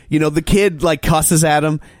like, the kid like cusses at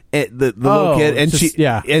him, the little kid, and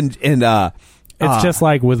it's just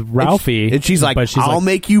like with Ralphie, and she's like, I'll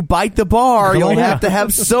make you bite the bar. You'll have to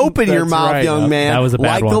have soap in your mouth, right. young man. That was a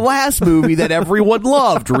bad like one. the last movie that everyone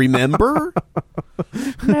loved. Remember?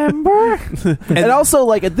 And also,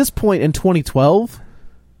 like at this point in 2012.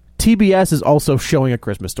 TBS is also showing A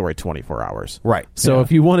Christmas Story 24 hours. Right. So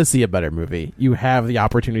if you want to see a better movie, you have the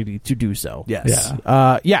opportunity to do so. Yes.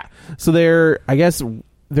 So they're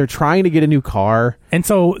trying to get a new car. And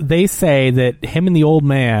so they say that him and the old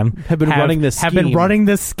man have been running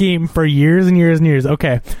this scheme for years and years and years.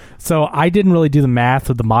 Okay. So I didn't really do the math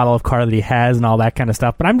with the model of car that he has and all that kind of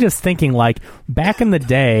stuff, but I'm just thinking like back in the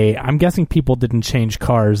day, I'm guessing people didn't change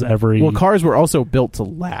cars every... Well, cars were also built to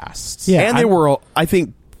last. Yeah. And they were, I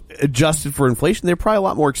think, adjusted for inflation, they're probably a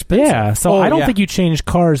lot more expensive. Yeah, so I don't think you change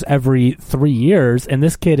cars every 3 years, and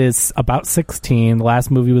this kid is about 16. The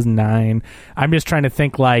last movie was 9. I'm just trying to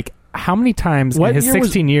think, like, how many times in his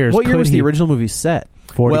 16 years What year was the original movie set?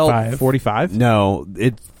 45. 45? No,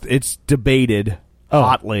 it's debated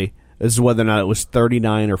hotly as to whether or not it was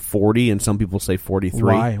 39 or 40, and some people say 43.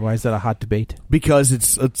 Why? Why is that a hot debate? Because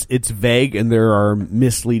it's vague and there are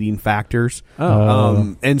misleading factors.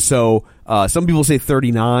 And so some people say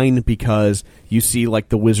 39 because you see like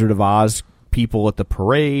the Wizard of Oz people at the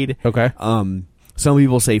parade. Okay. Some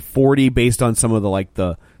people say 40 based on some of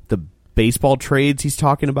the baseball trades he's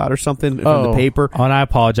talking about or something from the paper. Oh, and I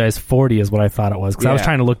apologize. 40 is what I thought it was because I was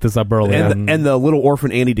trying to look this up earlier. And the little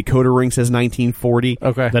orphan Andy decoder ring says 1940.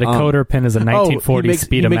 Okay. The decoder pin is a 1940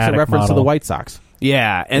 Speedomatic he makes a reference model. to the White Sox.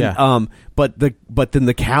 Yeah, and but then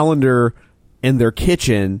the calendar in their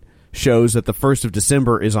kitchen shows that the 1st of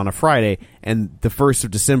December is on a Friday, and the 1st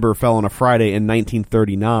of December fell on a Friday in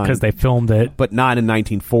 1939 because they filmed it, but not in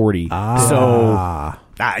 1940. So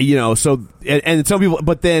So and some people,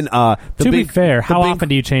 but then to be fair, how often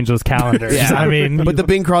do you change those calendars? Yeah. I mean, but the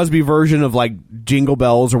Bing Crosby version of like Jingle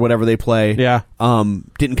Bells or whatever they play,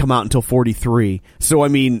 didn't come out until 43. So I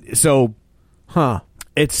mean, it's. Do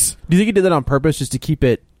you think he did that on purpose just to keep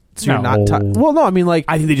it? So you're not. Well, no, I mean, like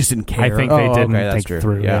I think they just didn't care. I think they didn't think true.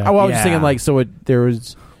 through. Yeah. Oh, I was just thinking like so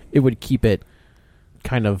it would keep it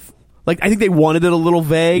kind of. Like I think they wanted it a little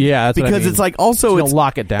vague, that's because what I mean. it's like also it's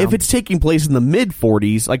lock it down. If it's taking place in the mid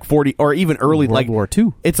 40s, like 40 or even early World War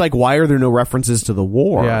II, it's like why are there no references to the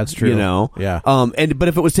war? Yeah, it's true. Yeah. But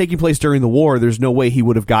if it was taking place during the war, there's no way he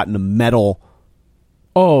would have gotten a medal.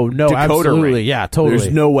 Oh no, decoder absolutely, ring. Yeah, totally.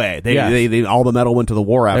 There's no way they all the metal went to the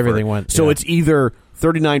war effort. Everything went. So it's either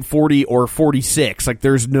 39, 40, or 46. Like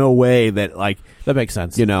there's no way that that makes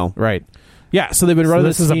sense. Right? Yeah. So they've been running.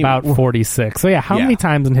 This is about 46. So how many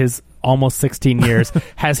times in his almost 16 years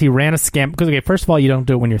has he ran a scam? Because first of all, you don't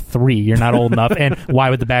do it when you're 3. You're not old enough. And why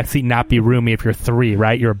would the backseat not be roomy if you're 3?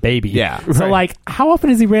 Right? You're a baby. Yeah. So how often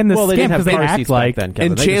has he ran this scam? They didn't have they car act seats like back then,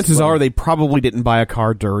 Kevin. And chances are they probably didn't buy a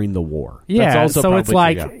car during the war. Yeah. That's also so it's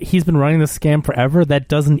probably he's been running this scam forever. That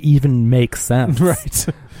doesn't even make sense. Right.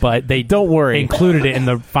 But they don't worry included it in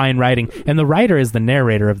the fine writing, and the writer is the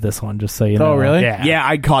narrator of this one. Just so you know. Oh, really? Yeah,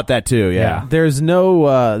 I caught that too. Yeah. There's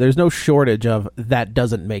no shortage of that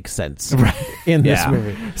doesn't make sense in this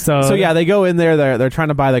movie. So yeah, they go in there. They're trying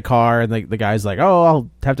to buy the car, and the guy's like, "Oh, I'll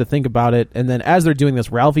have to think about it." And then as they're doing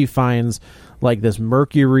this, Ralphie finds like this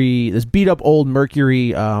beat up old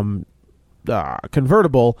Mercury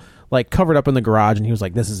convertible. Like covered up in the garage, and he was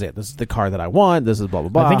like, "This is it. This is the car that I want. This is blah blah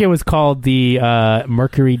blah." I think it was called the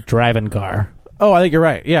Mercury driving car. Oh, I think you're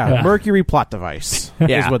right. Yeah. Mercury plot device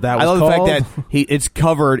is what that was I love called. the fact that it's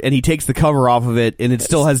covered, and he takes the cover off of it, and it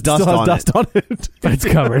still has dust on it. But it's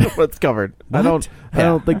covered. But it's covered. I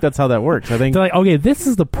don't think that's how that works. I think they're like, okay, this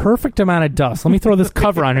is the perfect amount of dust. Let me throw this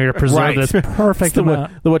cover on here to preserve this perfect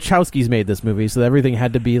amount. The Wachowskis made this movie, so everything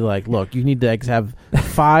had to be like, look, you need to have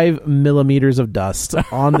 5 millimeters of dust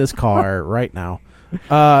on this car right now.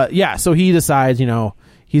 So he decides,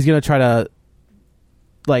 he's going to try to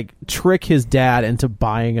trick his dad into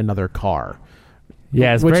buying another car.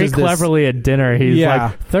 Yeah, it's very cleverly at dinner. He's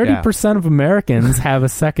like, 30% of Americans have a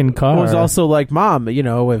second car. It was also like, Mom,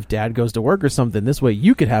 if Dad goes to work or something, this way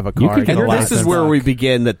you could have a car. And this is where we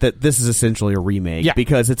begin that this is essentially a remake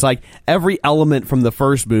because it's like every element from the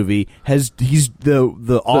first movie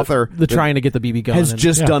the author trying to get the BB gun has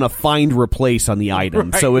just done a find replace on the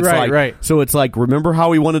item. So it's so it's like, remember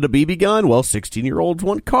how he wanted a BB gun? Well, 16-year-olds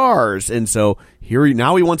want cars, and so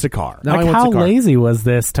now he wants a car. How lazy was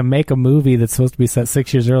this to make a movie that's supposed to be set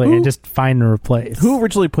 6 years earlier and just find and replace? Who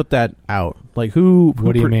originally put that out? Who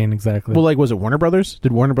What do you mean exactly? Well, was it Warner Brothers?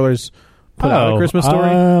 Did Warner Brothers put out A Christmas Story?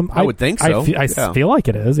 I would think so. I feel like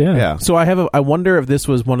it is. Yeah. So I wonder if this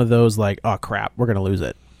was one of those oh crap, we're gonna lose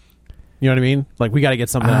it. You know what I mean? We got to get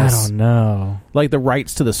something else. I don't know. The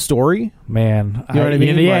rights to the story, man. You know what I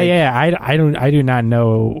mean? Yeah. I do not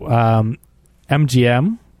know.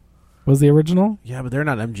 MGM was the original. Yeah, but they're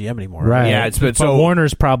not MGM anymore. Right. Yeah, but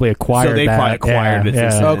Warner's probably acquired. So they probably acquired it.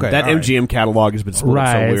 Yeah. Okay. That MGM catalog has been split up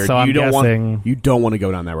so weird. So I'm guessing you don't want to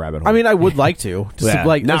go down that rabbit hole. I mean, I would like to. Not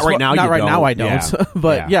right now. Not right now. I don't. Yeah.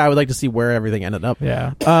 But I would like to see where everything ended up.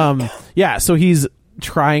 Yeah. So he's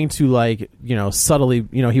trying to subtly.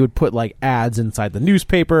 He would put ads inside the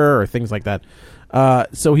newspaper or things like that.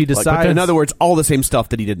 So he decides. in other words, all the same stuff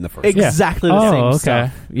that he did in the first. Exactly the same okay.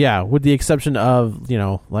 stuff. Yeah, with the exception of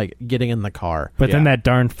getting in the car. But then that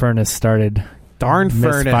darn furnace started. Darn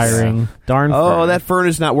misfiring. Darn. That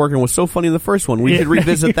furnace not working was so funny in the first one. We could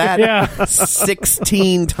revisit that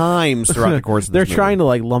 16 times throughout the course of They're this trying to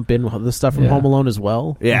lump in the stuff from Home Alone as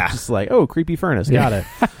well. Yeah. It's just creepy furnace. Got it.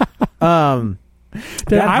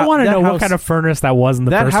 Dude, I want to know what kind of furnace that was in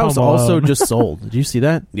the first house. Home Alone. Also just sold. Did you see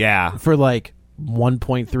that? Yeah. For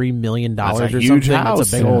 $1.3 million That's or a huge something. house.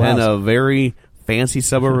 It's a big old and house. a very fancy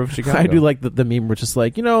suburb of Chicago. I do like the meme where it's just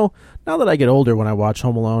now that I get older, when I watch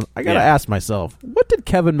Home Alone, I gotta ask myself, what did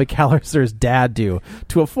Kevin McAllister's dad do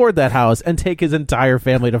to afford that house and take his entire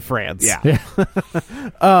family to France? Yeah.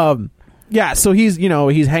 So he's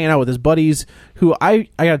hanging out with his buddies who I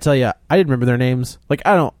gotta tell you, I didn't remember their names.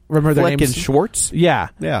 I don't remember their Flick names. and Schwartz? Yeah.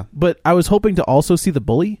 But I was hoping to also see the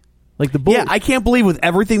bully. The bully. Yeah, I can't believe with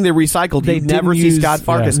everything they recycled, They you never didn't see use- Scott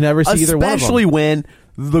Farkas. never see either one of them. Especially when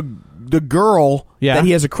the girl that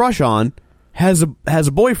he has a crush on has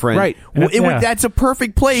a boyfriend. Right. That's a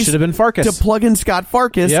perfect place. Should have been Farkas. To plug in Scott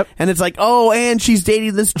Farkas. Yep. And it's like, oh, and she's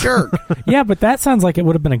dating this jerk. Yeah, but that sounds like it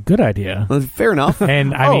would have been a good idea. Well, fair enough.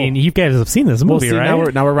 And I mean, you guys have seen this movie, see,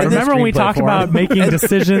 right? now we're writing Remember when we screenplay talked for about him. making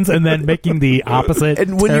decisions and then making the opposite?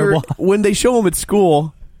 And when they show him at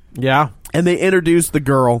school, yeah, and they introduce the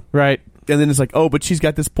girl, right, and then it's like, oh, but she's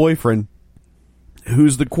got this boyfriend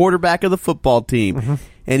who's the quarterback of the football team,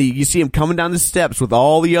 and you see him coming down the steps with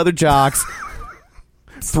all the other jocks.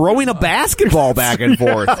 Throwing a basketball back and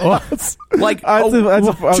forth, like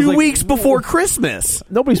 2 weeks before Christmas.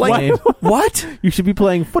 Nobody's playing. What? You should be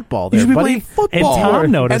playing football. There, you should be buddy. playing football. And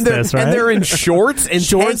Tom noticed this, right? And they're in shorts and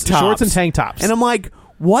tank tops. Shorts and tank tops. And I'm like,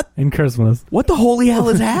 what? In Christmas. What the holy hell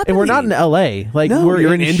is happening? And we're not in L.A. Like No, we're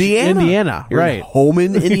you're in Indiana. Indiana, You're right? Home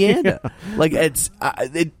in Indiana. Like it's,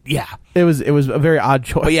 yeah. It was a very odd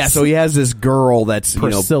choice. But yeah, so he has this girl that's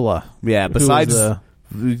Priscilla. Yeah. who was Besides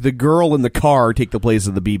the girl in the car, take the place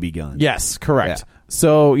of the BB gun. Yes, correct. Yeah.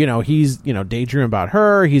 So he's daydreaming about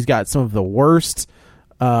her. He's got some of the worst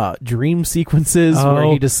dream sequences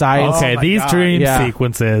where he decides. Okay, these dream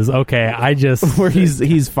sequences. Okay, where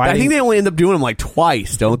he's fighting. I think they only end up doing them like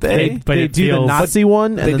twice, don't they? But they it do feels, the Nazi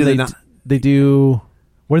one, and they do.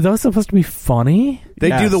 Were those supposed to be funny? They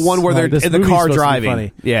do the one where they're in the car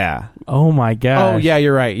driving. Yeah. Oh my gosh. Oh yeah,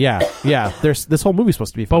 you're right. Yeah. There's this whole movie's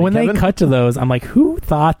supposed to be funny. But when Kevin. they cut to those, I'm like, who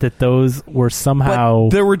thought that those were somehow?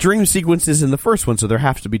 But there were dream sequences in the first one, so there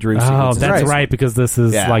have to be dream sequences. Oh, that's right, because this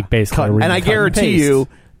is like basically. And I guarantee you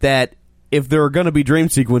that if there are going to be dream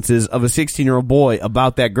sequences of a 16-year-old boy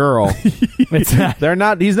about that girl, they're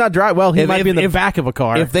not. He's not driving. Well, he might be in the back of a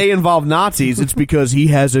car. If they involve Nazis, it's because he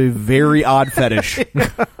has a very odd fetish.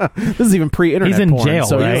 This is even pre-internet. He's in porn, jail,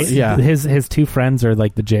 so right? Yeah. His two friends are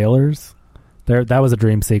like the jailers. That was a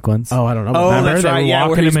dream sequence. Oh, I don't know. Oh, Remember? that's They right. were Yeah,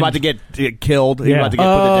 where walking he was him about to get killed. He was about to get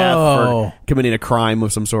put to death for committing a crime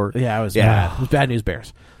of some sort. Yeah, it was bad. It was Bad News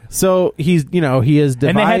Bears. So he is devised,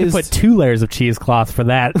 and they had to put 2 layers of cheesecloth for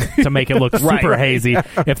that to make it look super hazy.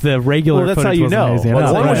 If the regular that's footage how you wasn't know. hazy,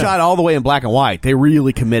 Well, the one was shot all the way in black and white. They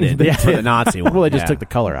really committed to the Nazi one. Well, they just took the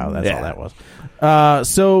color out. That's all that was.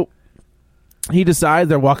 So he decides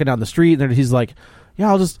they're walking down the street, and he's like, "Yeah,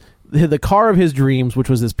 I'll just." The car of his dreams, which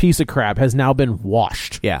was this piece of crap, has now been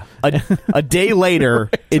washed. Yeah. A day later,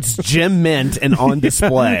 it's gem mint and on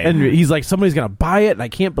display. And he's like, somebody's going to buy it, and I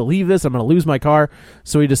can't believe this. I'm going to lose my car.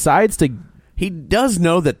 So he decides to... He does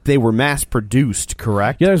know that they were mass-produced,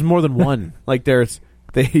 correct? Yeah, there's more than one. Like, there's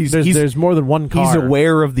more than one car. He's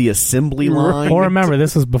aware of the assembly line. Well, remember,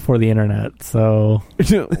 this was before the internet, so...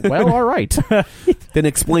 Well, all right. Then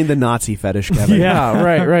explain the Nazi fetish, Kevin. Yeah,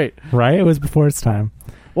 right. Right? It was before its time.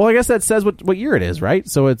 Well, I guess that says what year it is, right?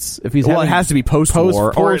 So it's if he's it having has to be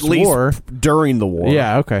post-war, or at least during the war.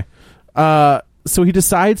 Yeah, okay. So he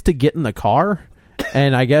decides to get in the car,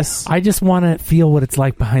 and I guess I just want to feel what it's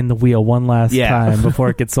like behind the wheel one last time before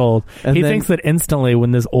it gets old. He thinks that instantly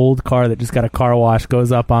when this old car that just got a car wash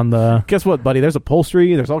goes up on the... Guess what, buddy? There's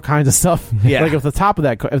upholstery. There's all kinds of stuff. Yeah. Like if the top of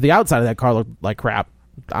that, if the outside of that car looked like crap,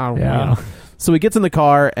 I don't know. Yeah. You know. So he gets in the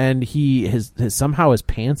car, and somehow his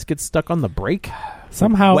pants get stuck on the brake.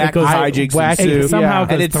 Somehow it goes somehow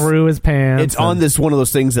goes through his pants. It's on this one of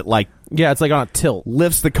those things that it's like on a tilt,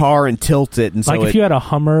 lifts the car and tilts it, and like so if you had a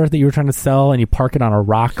Hummer that you were trying to sell and you park it on a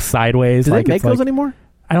rock sideways. Do like they make those anymore?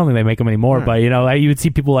 I don't think they make them anymore, but you would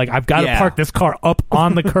see people like, I've got to park this car up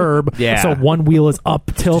on the curb, so one wheel is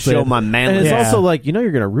up tilted. Show my manliness. And it's also like you're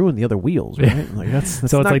going to ruin the other wheels, right? Like that's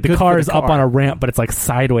so it's like the car is up on a ramp, but it's like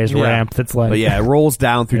sideways ramp. That's like, but it rolls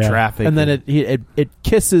down through traffic, and then it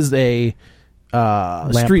kisses a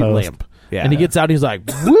street lamp. Yeah. And he gets out and he's like,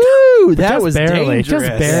 woo, that was barely, dangerous.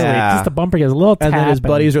 Just barely. Just the bumper gets a little tap. And then his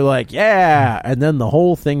buddies are like, yeah. And then the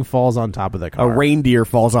whole thing falls on top of the car. A reindeer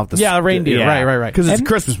falls off the... Yeah, a reindeer. Right. Because it's a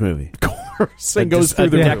Christmas movie. Of course. And goes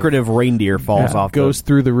through the decorative reindeer falls off. Goes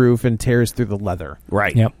through the roof and tears through the leather.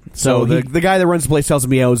 Right. Yep. So the guy that runs the place tells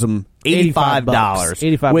him he owes him $85.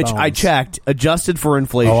 $85. Which I checked, adjusted for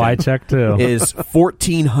inflation. Oh, I checked too. Is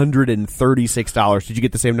 $1,436. Did you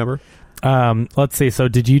get the same number? Let's see. So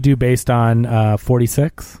did you do based on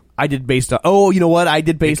 46? I did based on... Oh, you know what? I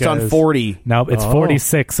did based on 40. No, it's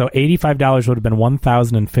 46. So $85 would have been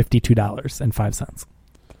 $1,052.05.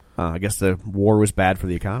 I guess the war was bad for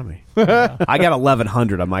the economy. I got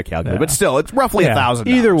 1,100 on my calculator, but still, it's roughly $1,000.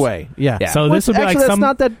 Either way, So this would be like that's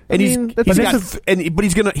not that. And he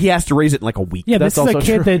has to raise it in like a week. Yeah, this is a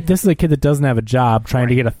kid that doesn't have a job trying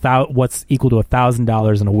to get what's equal to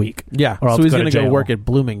 $1,000 in a week. Yeah, or else so he's going to go work at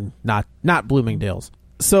Blooming, not Bloomingdale's.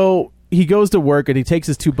 So he goes to work and he takes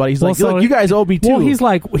his two buddies. He's like, so look, you guys owe me too. Well, he's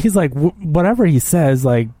like, whatever he says,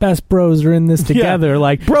 like, best bros are in this together.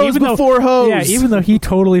 Like, bros before hoes. Yeah, even though he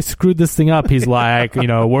totally screwed this thing up, he's like,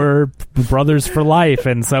 we're brothers for life,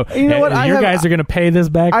 and so you know what? you guys are going to pay this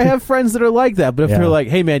back. I have friends that are like that, but if they're like,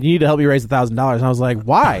 hey man, you need to help me raise $1,000, and I was like,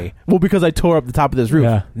 why? Well, because I tore up the top of this roof.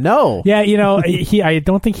 Yeah. No. Yeah, I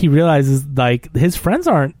don't think he realizes, like, his friends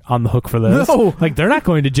aren't on the hook for this. No. Like, they're not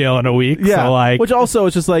going to jail in a week. Yeah. So, like, which also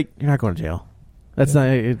is just like, you're not going to jail. That's not.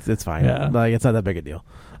 It's fine. Yeah. Like, it's not that big a deal.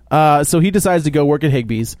 So he decides to go work at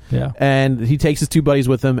Higbee's. Yeah. And he takes his two buddies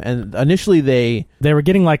with him. And initially they were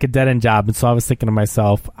getting like a dead end job, and so I was thinking to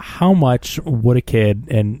myself, how much would a kid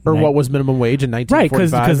what was minimum wage in 1945? Right,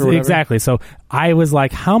 because exactly. So I was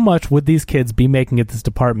like, how much would these kids be making at this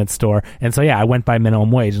department store? And so I went by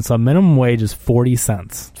minimum wage, and so minimum wage is 40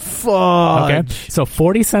 cents. Fudge. Okay, so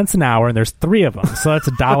 40 cents an hour, and there's 3 of them, so that's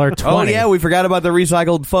 $1.20. Oh yeah, we forgot about the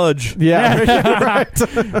recycled fudge. Yeah,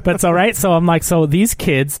 right. But so I'm like, so these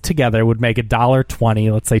kids together would make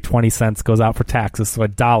 $1.20. Let's say 20 cents goes out for taxes, so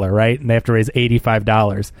 $1, right? And they have to raise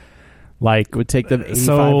 $85. Like, it would take them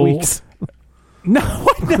 85 weeks. No,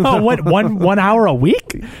 what 1 hour a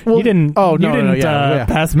week? Well, you didn't.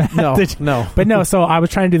 Pass math. No. But no. So I was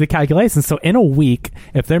trying to do the calculations. So in a week,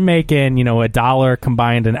 if they're making $1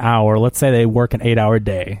 combined an hour, let's say they work an 8-hour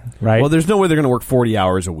day, right? Well, there's no way they're going to work 40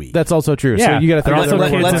 hours a week. That's also true. Yeah. So you got to they're also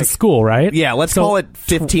kids in school, right? Yeah, let's call it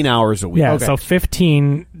 15 hours a week. Yeah. Okay. So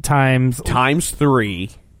 15 times 3.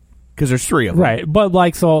 Because there's 3 of them. Right. But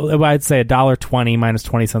so I'd say $1.20 minus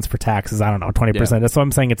 20 cents for taxes. I don't know, 20%. Yeah. That's what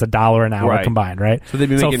I'm saying. It's $1 an hour combined, right? So they'd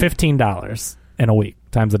be making $15 in a week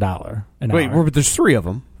times $1 an hour. But there's 3 of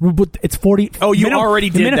them. But it's 40. Oh, you already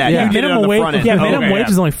did that. Yeah. You did it on the front end. Minimum wage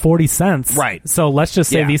is only 40 cents. Right. So let's just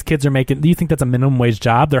say these kids are making. Do you think that's a minimum wage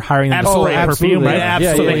job? They're hiring them to sell perfume, right?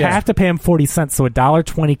 Yeah, so they have to pay them 40 cents. So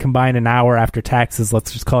 $1.20 combined an hour after taxes.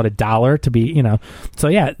 Let's just call it $1 to be, So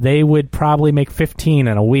they would probably make 15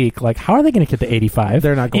 in a week. Like, how are they going to get to 85?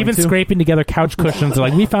 They're not going even to. Scraping together couch cushions. They're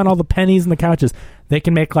like, we found all the pennies in the couches. They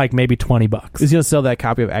can make like maybe $20. He's going to sell that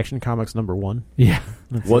copy of Action Comics #1. Yeah.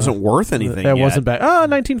 Wasn't worth anything. That wasn't bad.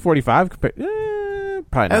 1945. Probably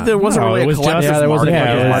not. There wasn't really a collector's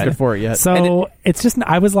market for it yet. So it's just,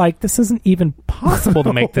 I was like, this isn't even possible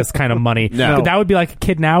to make this kind of money. No. That would be like a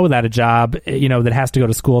kid now without a job, that has to go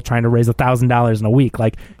to school trying to raise $1,000 in a week.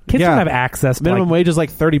 Like, kids don't have access to minimum wage is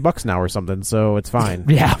like $30 now or something, so it's fine.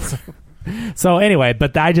 Yeah. So anyway,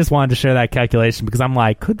 but I just wanted to share that calculation because I'm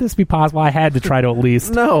like, could this be possible? I had to try to at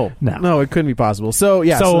least. No, it couldn't be possible. So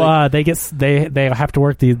yeah, so they have to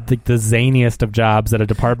work the zaniest of jobs at a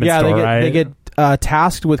department store, right? They get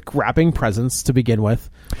tasked with wrapping presents to begin with.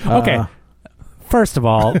 Okay, first of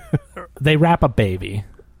all, they wrap a baby.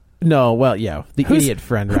 No, well, yeah, the idiot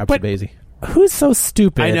friend wraps a baby. Who's so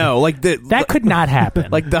stupid? I know, like that could not happen.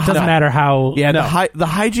 Like doesn't matter how. Yeah, the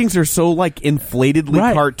hijinks are so like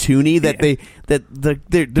inflatedly cartoony that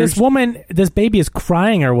this baby is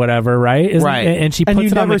crying or whatever, right? Right, and she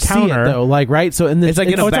puts it on the counter, though. Like right, so in this, it's like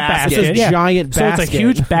in a basket, it's a giant basket. So it's a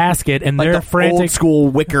huge basket, and like they're the frantic, old school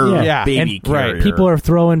wicker baby carrier. Right, people are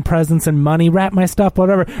throwing presents and money. Wrap my stuff,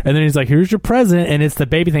 whatever. And then he's like, "Here's your present," and it's the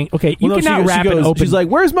baby thing. Okay, you cannot wrap it open. She's like,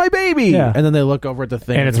 "Where's my baby?" Yeah. And then they look over at the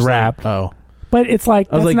thing, and it's wrapped. Oh. But it's like,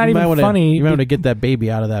 that's not even funny. You might want to get that baby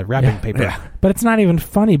out of that wrapping paper. Yeah. But it's not even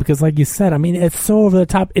funny because, like you said, I mean, it's so over the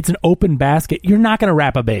top. It's an open basket. You're not going to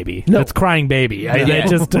wrap a baby. No. It's crying baby.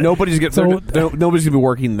 Nobody's going to be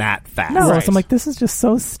working that fast. No, so I'm like, this is just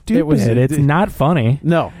so stupid. It's not funny.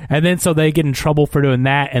 No. And then so they get in trouble for doing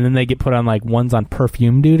that, and then they get put on like ones on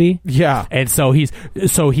perfume duty. Yeah. And so he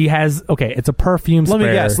has it's a perfume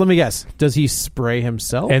sprayer. Let me guess. Does he spray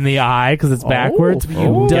himself in the eye because it's backwards?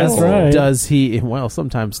 Does he? Well,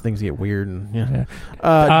 sometimes things get weird. And,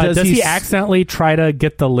 does he accidentally try to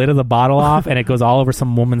get the lid of the bottle off and it goes all over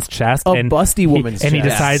some woman's chest? Busty woman's chest. And he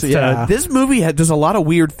decides to... This movie does a lot of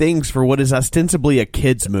weird things for what is ostensibly a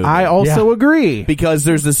kid's movie. I also agree. Because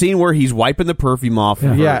there's the scene where he's wiping the perfume off.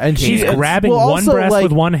 Yeah, and she's grabbing one breast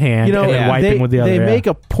with one hand and then wiping with the other. They make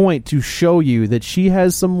a point to show you that she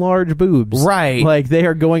has some large boobs. Right. Like they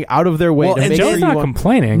are going out of their way to make Joe's not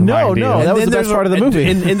complaining. No, that was the best part of the movie.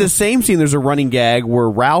 In the same scene, there's a running gag where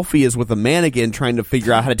Ralphie is with a mannequin trying to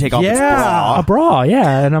figure out how to take off his bra. A bra,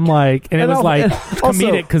 yeah. And I'm like, and it was like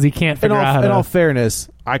comedic because he can't figure out how to... In all fairness,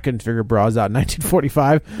 I couldn't figure bras out in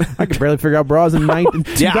 1945. I could barely figure out bras in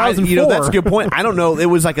 2004. That's a good point. I don't know. It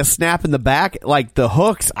was like a snap in the back, like the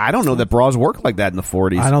hooks. I don't know that bras worked like that in the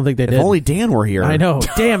 40s. I don't think they did. If only Dan were here. I know.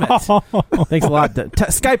 Damn it. Thanks a lot.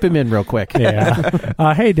 Skype him in real quick.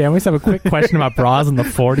 Yeah. Hey, Dan, we just have a quick question about bras in the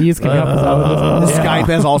 40s. Can you help us out with this? Skype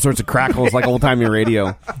has all sorts of crackles like old-timey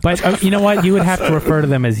radio. But you know what? You would have to refer to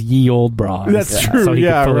them as ye old bras. That's true. So he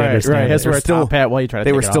could fully understand. Right. That's it. where a top hat while you try to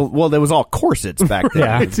They take were it still, off. well, there was all corsets back then.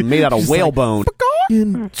 Yeah. It's made out of whalebone.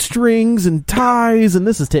 And strings and ties, and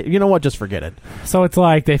this is you know what? Just forget it. So it's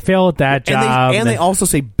like they fail at that job. And they also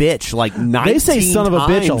say bitch like 19 They say son of a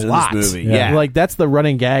bitch a lot. in this movie. Yeah. Like that's the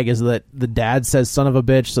running gag is that the dad says son of a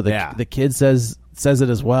bitch, so the kid says it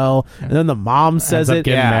as well, and then the mom says it.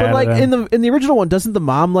 But like in the original one, doesn't the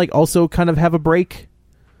mom like also kind of have a break?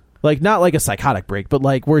 Like not like a psychotic break, but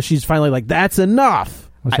like where she's finally like, that's enough.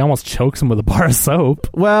 Well, she almost chokes him with a bar of soap.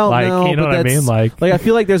 Well, like, no, you know but what I mean? Like I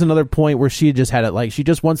feel like there's another point where she just had it. Like she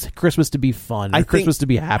just wants Christmas to be fun, Christmas to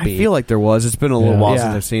be happy. I feel like there was. It's been a little while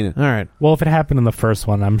since I've seen it. All right. Well, if it happened in the first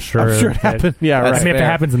one, I'm sure it happened. Yeah, right. I mean, if it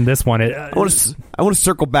happens in this one, I want to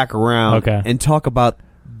circle back around and talk about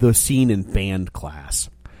the scene in band class.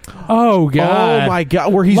 Oh God! Oh my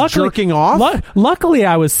God! Where he's jerking off. Luckily,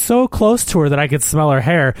 I was so close to her that I could smell her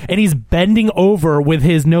hair, and he's bending over with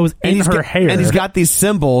his nose in her hair, and he's got these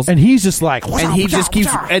cymbals, and he's just like, and he just keeps,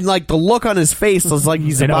 and like the look on his face is like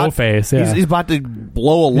he's an about O-face, yeah. he's about to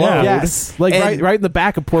blow a load. Yeah. Yes, like and right in the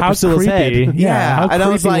back of poor how Priscilla's creepy. head. Yeah, how and I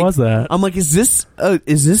was creepy like, was that? I'm like, is this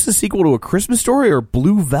a sequel to A Christmas Story or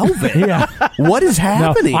Blue Velvet? Yeah, what is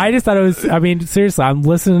happening? No, I just thought it was. I mean, seriously, I'm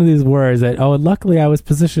listening to these words that luckily I was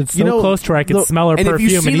positioned so close to her I could smell her and perfume.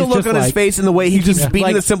 If you see the look on his face and the way he keeps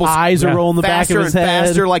beating the cymbals, eyes are rolling the back of his head,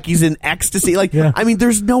 faster, like he's in ecstasy. Like, I mean,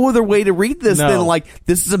 there's no other way to read this than like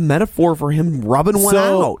this is a metaphor for him rubbing one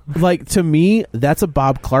out. Like to me, that's a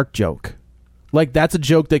Bob Clark joke. Like that's a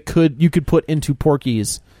joke that you could put into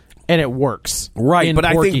Porky's, and it works. Right, but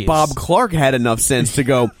Porky's. I think Bob Clark had enough sense to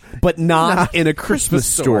go, but not in A Christmas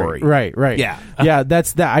Story. Right. Yeah. Yeah,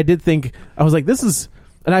 that's that. I did think, I was like, this is,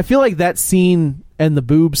 and I feel like that scene and the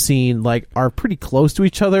boob scene like are pretty close to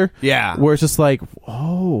each other. Yeah. Where it's just like,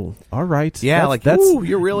 oh, all right. Yeah, ooh,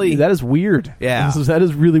 you're really, that is weird. Yeah. That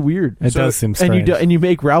is really weird. It does seem strange. And you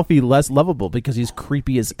make Ralphie less lovable because he's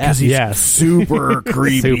creepy as F. He's super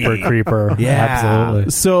creepy. Super creeper. Yeah.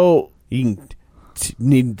 Absolutely. So you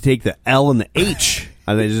need to take the L and the H.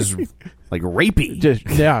 And they just like rapey. He's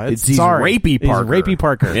rapey Parker. He's rapey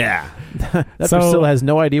Parker. Yeah. That Priscilla has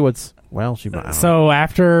no idea what's. Well, she might. So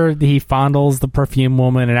after he fondles the perfume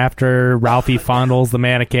woman, and after Ralphie fondles the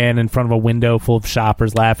mannequin in front of a window full of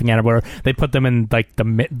shoppers laughing at her, they put them in like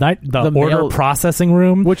the order processing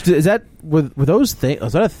room. Which is that with those things?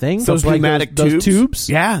 Is that a thing? Those pneumatic those tubes?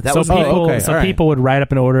 Yeah, that so was people. People would write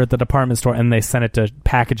up an order at the department store, and they sent it to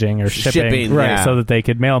packaging or shipping, right, so that they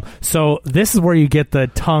could mail them. So this is where you get the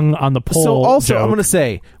tongue on the pole. So also, joke. I'm going to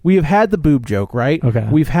say we have had the boob joke, right? Okay.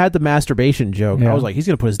 We've had the masturbation joke. Yeah. I was like, he's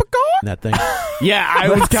going to put his in that thing. Yeah, I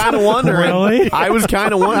was kind of wondering. Really? I was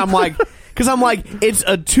kind of wondering. I'm like, because I'm like, it's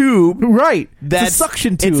a tube, right? That's it's a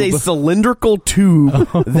suction tube. It's a cylindrical tube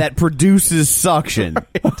that produces suction.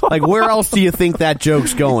 Right. Like, where else do you think that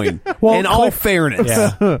joke's going? Well, in all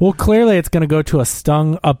fairness, well, clearly it's going to go to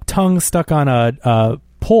a tongue stuck on a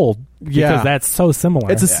pole. Because that's so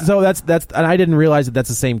similar. So that's and I didn't realize that that's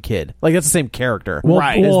the same kid. Like that's the same character. Well,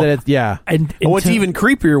 right. Well, is that it's, And what's even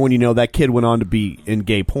creepier when you know that kid went on to be in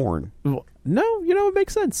gay porn. No, it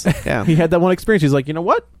makes sense. Yeah. He had that one experience. He's like, you know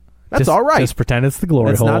what? That's all right. Just pretend it's the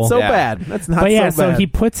glory hole. That's not so bad. That's not but so bad. So he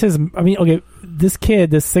puts his. I mean, okay, this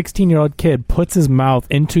 16-year-old kid puts his mouth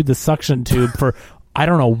into the suction tube for. I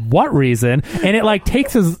don't know what reason, and it like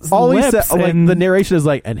takes his lips. Like the narration is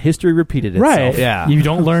like, and history repeated itself. Right? Yeah, you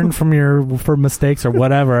don't learn from for mistakes or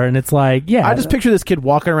whatever, and it's like, yeah. I just picture this kid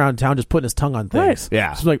walking around town just putting his tongue on things. Right.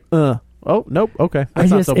 Yeah, it's like, oh nope, okay,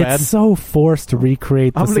 that's not so bad. It's so forced to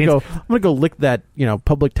recreate. I'm gonna go lick that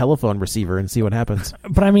public telephone receiver and see what happens.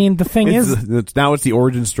 But I mean, the thing is, it's the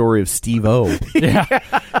origin story of Steve-O. Yeah.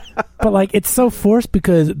 But like it's so forced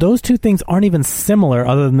because those two things aren't even similar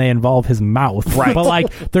other than they involve his mouth. Right. But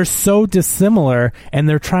like they're so dissimilar and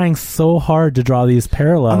they're trying so hard to draw these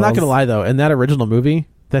parallels. I'm not gonna lie though, in that original movie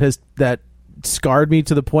that scarred me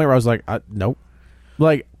to the point where I was like, nope.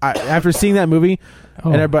 Like after seeing that movie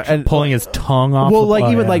and pulling his tongue off. Well,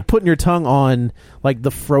 like putting your tongue on like the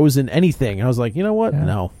frozen anything. And I was like, you know what? Yeah.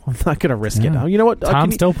 No, I'm not gonna risk it. You know what?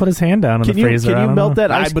 Tom still put his hand down in the freezer. Can you melt that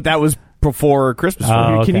ice? But that was before Christmas.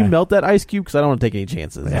 Okay. Can you melt that ice cube? Because I don't want to take any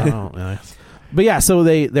chances. Yeah. But yeah, so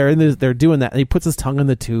they're doing that. And he puts his tongue in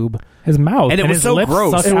the tube, his mouth, and it was his so lips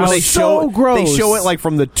gross. suck out. They show it like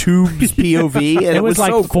from the tube's POV, and it was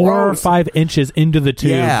like so 4 or gross. 5 inches into the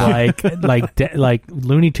tube, Yeah. like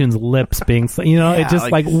Looney Tunes lips being, it just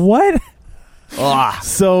like what?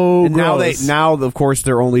 So and now of course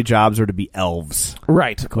their only jobs are to be elves,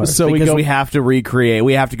 right? Of course. So we have to recreate.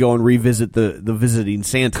 We have to go and revisit the visiting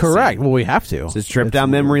Santa. Correct. Scene. Well, we have to. It's this trip down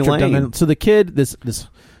memory lane. So the kid, this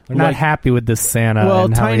They're not happy with this Santa. Well,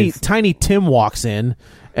 and how tiny Tim walks in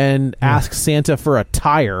and asks Santa for a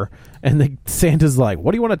tire, and Santa's like,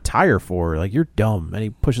 "What do you want a tire for? Like, you're dumb," and he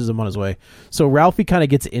pushes him on his way. So Ralphie kind of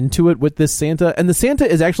gets into it with this Santa, and the Santa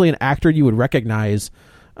is actually an actor you would recognize.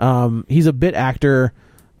 He's a bit actor.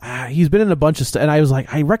 He's been in a bunch of stuff, and I was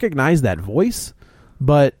like, I recognize that voice,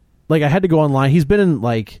 but like I had to go online. He's been in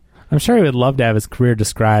like. I'm sure he would love to have his career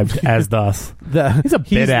described as thus. He's a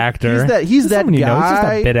bit actor. He's that guy. He's just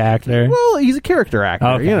a bit actor. Well, he's a character actor.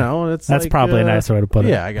 Okay. That's like, probably a nicer way to put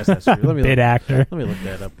it. Yeah, I guess that's true. Let me bit actor. Let me look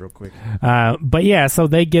that up real quick. But yeah, so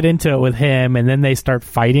they get into it with him, and then they start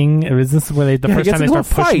fighting. Is this where the first time they start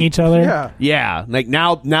pushing each other? Yeah. Like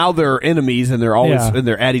now they're enemies, and they're always and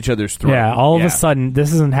they're at each other's throat. Yeah. All of a sudden,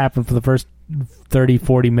 this hasn't happened for the first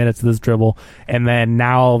 30-40 minutes of this dribble, and then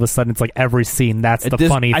now all of a sudden it's like every scene that's the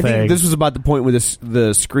funny thing. I think this was about the point where the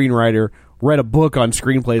screenwriter read a book on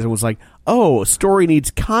screenplays and was like, "Oh, a story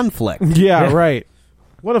needs conflict." Yeah, right.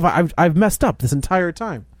 What if I've messed up this entire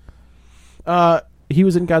time? He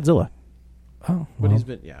was in Godzilla. Oh, but he's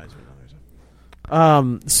been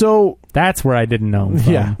on there. So that's where I didn't know him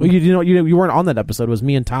from. Yeah, well, you weren't on that episode. It was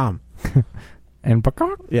me and Tom. And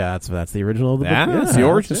Peacock? Yeah, that's the original of the book. Yeah, it's the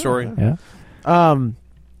origin story. Yeah.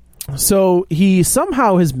 So he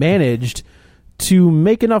somehow has managed to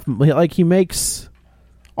make enough, like he makes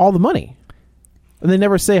all the money, and they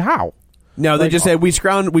never say how. No, they just said we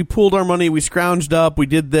pooled our money, we scrounged up, we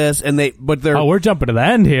did this, and we're jumping to the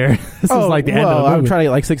end here. This is like the end of the movie. I'm trying to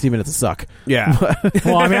get like 60 minutes to suck. Yeah.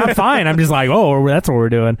 Well, I mean, I'm fine. I'm just like, that's what we're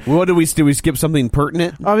doing. What did we do? We skip something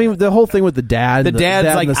pertinent? I mean, the whole thing with the dad. The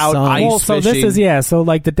dad's like out ice well, so fishing. this is so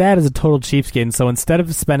like the dad is a total cheapskate. And so instead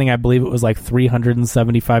of spending, I believe it was like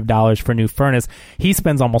 $375 for a new furnace, he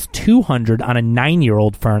spends almost $200 on a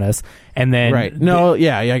 9-year-old furnace. And then right. No,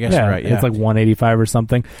 I guess you're right. Yeah. It's like $185 or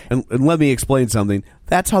something. And let me explain something.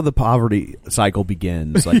 That's how the poverty cycle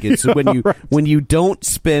begins. Like it's when you don't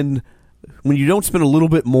spend a little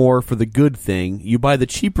bit more for the good thing, you buy the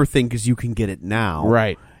cheaper thing because you can get it now.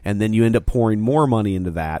 Right. And then you end up pouring more money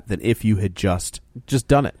into that than if you had just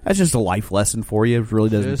done it. That's just a life lesson for you. It really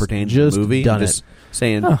doesn't pertain to the movie. Done just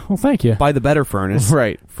saying, well, thank you. Buy the better furnace,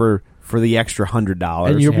 right? For the extra $100,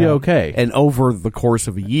 and you'll be okay. And over the course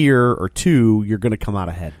of a year or two, you're going to come out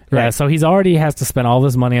ahead. Yeah, so he's already has to spend all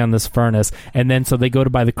this money on this furnace, and then so they go to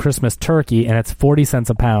buy the Christmas turkey, and it's 40 cents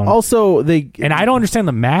a pound. Also, and I don't understand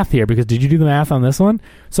the math here, because did you do the math on this one?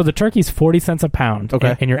 So the turkey's 40 cents a pound,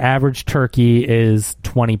 okay, and your average turkey is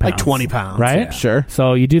 20 pounds. Like 20 pounds, right? Yeah. Sure.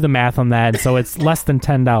 So you do the math on that, so it's less than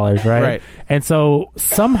 $10, right? Right. And so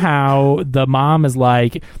somehow the mom is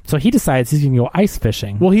like, so he decides he's going to go ice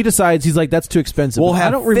fishing. Well, he decides, he's like, that's too expensive. We'll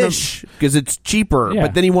have fish because it's cheaper,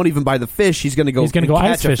 but then he won't even buy the fish. He's going to go. He's going to go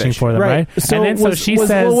ice fishing for them, right? So, and then she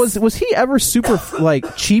says, was he ever super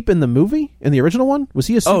like cheap in the movie, in the original one? Was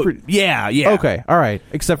he a super? Oh, yeah. Okay, all right.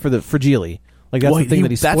 Except for the Fragile, like that's the thing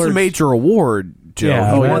that he splurged. That's a major award, Joe.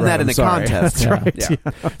 Yeah, he won that in the contest. That's right.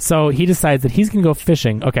 Yeah. So he decides that he's going to go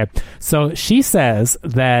fishing. Okay, so she says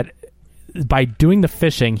that by doing the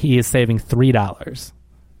fishing, he is saving $3.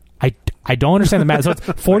 I don't understand the math. So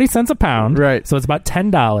it's 40 cents a pound. Right. So it's about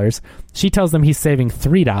 $10. She tells them he's saving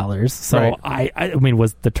 $3. So right. I mean,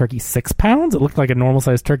 was the turkey 6 pounds? It looked like a normal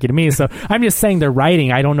sized turkey to me. So I'm just saying they're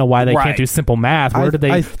writing. I don't know why they can't do simple math. Where did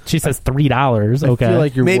they? She says $3. Okay. I feel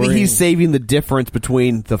like maybe he's saving the difference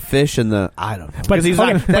between the fish and the. I don't know. But he's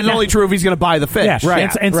that's only true if he's going to buy the fish. Yeah.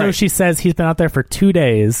 Right. And so she says he's been out there for 2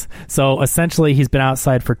 days. So essentially, he's been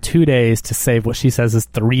outside for 2 days to save what she says is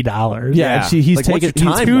 $3. Yeah. And he's taken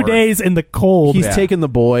 2 days in the cold. He's taken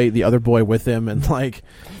the other boy with him, and like.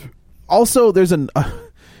 Also, there's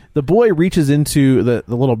the boy reaches into the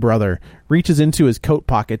little brother reaches into his coat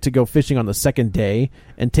pocket to go fishing on the second day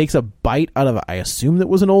and takes a bite out of I assume that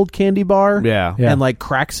was an old candy bar. Yeah. And like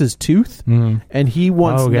cracks his tooth, and he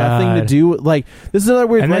wants God. nothing to do like this is another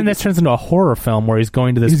weird. And then this turns into a horror film where he's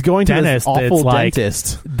going to this dentist. To this awful that's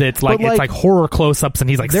dentist. That's like it's like horror close-ups, and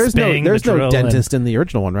he's like there's spinning no the drill dentist in the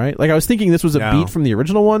original one, right? Like I was thinking this was a beat from the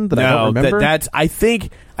original one that I don't remember. I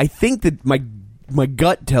think that my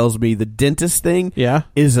gut tells me the dentist thing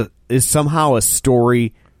is somehow a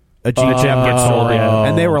story a gem gets story, yeah.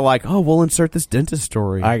 and they were like, "Oh, we'll insert this dentist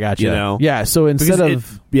story." I got you. You know, yeah. So instead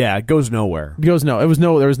it goes nowhere. There was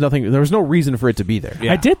nothing. There was no reason for it to be there.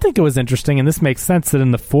 Yeah. I did think it was interesting, and this makes sense that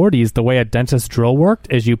in the 40s, the way a dentist drill worked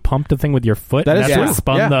is you pumped the thing with your foot. That and is that's true. what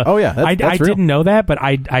spun Yeah. the. Oh, yeah, that's I real. didn't know that, but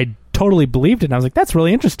I totally believed it. And I was like, that's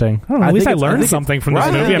really interesting. I don't know, at least I learned something from this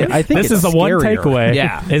movie. I think this it's is the one scarier. takeaway.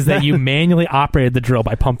 Yeah. is that you manually operated the drill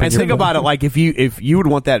by pumping. And your think foot. about it, like if you would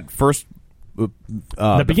want that first.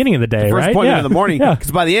 The beginning of the day, first right? point Yeah. in the morning, Yeah.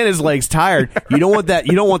 because by the end his leg's tired. You don't want that.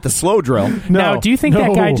 You don't want the slow drill. Now, do you think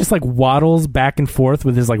that guy just like waddles back and forth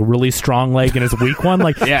with his like really strong leg and his weak one?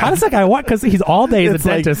 Like, how does that guy walk? Because he's all day the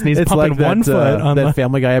dentist and he's pumping one foot on that the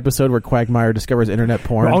Family Guy episode where Quagmire discovers internet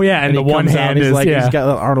porn. Oh, yeah, and the he one comes out hand and he's is- like, yeah. he's got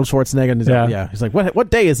Arnold Schwarzenegger. And he's like, he's like, what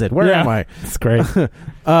day is it? Where Yeah. am I? It's great.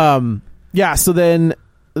 So then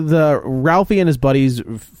the Ralphie and his buddies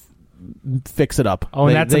fix it up. Oh,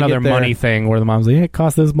 and that's another get there. money thing where the mom's like, it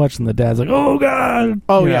costs this much, and the dad's like, oh, God.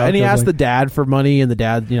 Oh, You yeah. know, And he 'cause, asked like- the dad for money, and the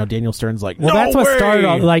dad, Daniel Stern's like, Well, no that's what way! started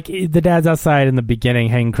all, like, the dad's outside in the beginning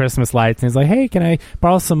hanging Christmas lights, and he's like, hey, can I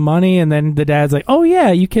borrow some money? And then the dad's like, oh,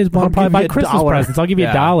 yeah, you kids want to probably buy Christmas presents. I'll give you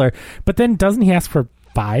 $1. But then doesn't he ask for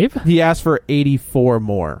 $5? He asked for 84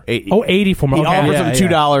 more. 84 more. He Okay. offers him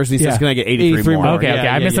 $2. And he says, "Can I get 83 more?" Okay,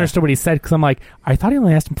 I misunderstood what he said because I'm like, I thought he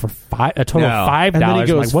only asked him for a total of $5. And then he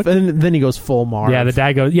goes, I'm like, what? and then he goes full Marv. Yeah, the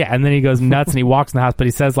dad goes, and then he goes nuts and he walks in the house, but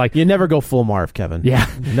he says like, you never go full Marv, Kevin. Yeah,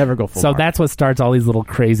 you never go full. So Marv. that's what starts all these little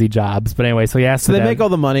crazy jobs. But anyway, so he asks. So they make all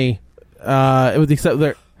the money.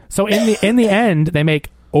 So in the end, they make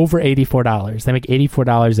over $84. They make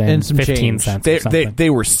 $84 and some 15 change. cents. They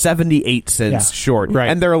were 78 cents short, Right.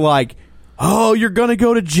 and they're like, "Oh, you're gonna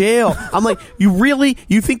go to jail." I'm like, "You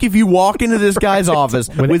think if you walk into this guy's office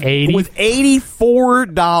with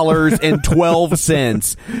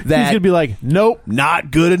 $84.12 that he's gonna be like, nope,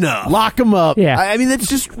 not good enough, lock him up"? Yeah. I mean, that's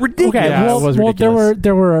just ridiculous. Okay, Yeah, it was ridiculous.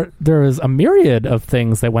 there was a myriad of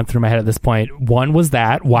things that went through my head at this point. One was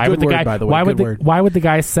that why Good would the word, guy by the way, good word. why would the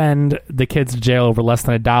guy send the kids to jail over less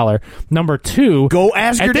than $1? Number two, Go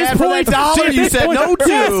ask at your this dad for that point- dollar see, at you this said point- no to.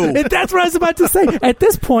 Yes, that's what I was about to say. At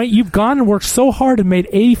this point, you've gone and worked so hard and made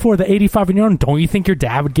 84 the 85 on your own. Don't you think your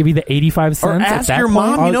dad would give you the 85 cents? Or at ask that your point?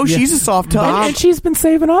 mom. You know, yeah. she's a soft touch. And she's been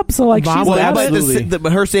saving up, so like Mom she's would got it. absolutely-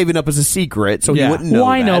 But her saving up is a secret, so he wouldn't know. Well,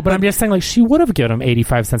 I know, that. but I'm just saying, like, she would have given him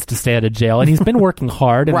 85 cents to stay out of jail, and he's been working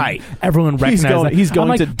hard, and Right. everyone recognizes that. he's going I'm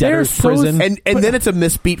like, to they're debtor's so- prison. And then it's a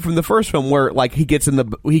misbeat from the first film where like he gets in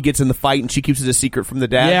the fight and she keeps it a secret from the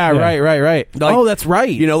dad. Yeah, right. Like, Oh, that's right.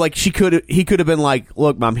 You know, like he could have been like,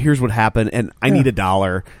 "Look, Mom, here's what happened, and I need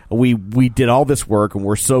 $1. We did all this work, and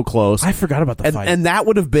we're so close." I forgot about the fight. and that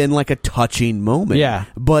would have been like a touching moment. Yeah.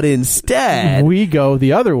 but instead, we go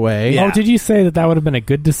the other way. Yeah. Oh, did you say that would have been a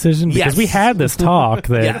good decision? Because Yes. we had this talk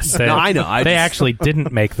that, Yes. that No, I know. I they just- actually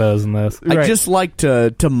didn't make those in this. I just like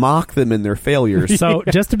to mock them in their failures. So,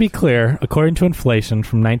 just to be clear, according to inflation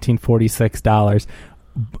from $1946,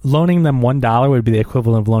 loaning them $1 would be the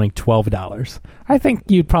equivalent of loaning $12. I think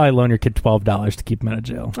you'd probably loan your kid $12 to keep him out of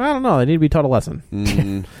jail. I don't know. They need to be taught a lesson.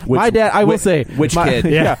 Which- My dad, I will which- say, which my, kid?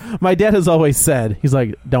 Yeah, my dad has always said, he's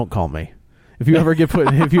like, "Don't call me. If you ever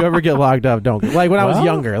get locked up, don't." Like when I was Well,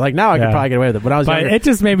 younger. Like now I could yeah. probably get away with it. When I was But younger, it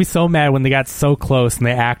just made me so mad when they got so close and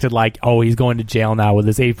they acted like, oh, he's going to jail now with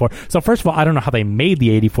his 84. So first of all, I don't know how they made the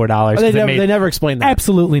 $84. they 'cause it never, made they never explained that.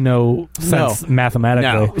 absolutely no sense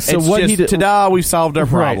mathematically. No. So It's what just, he did- ta-da, we've solved our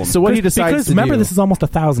problem. Right. So what he decides because to remember, do, this is almost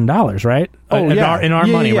 $1,000, right? Oh, in yeah. our, in our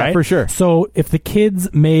Yeah, money, yeah, right? for sure. So if the kids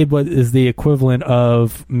made what is the equivalent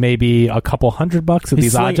of maybe a couple $100 at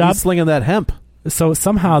these odd he's jobs, slinging that hemp. so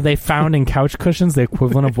somehow they found in couch cushions the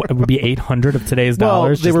equivalent of what would be 800 of today's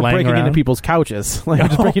dollars. They just were laying breaking around. into people's couches, like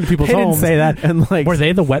just breaking into people's they homes. didn't say that. And like, were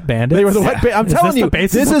they the wet bandits? They were the wet. I'm Is telling this you, the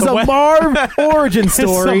basis this of is the a wet- Marv origin It's a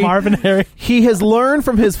story. Marvin Harry. He has learned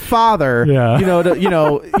from his father. Yeah.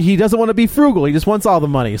 He doesn't want to be frugal. He just wants all the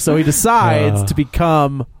money. So he decides to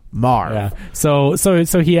become Marv. Yeah. So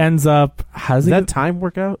he ends up. How's Does he? that time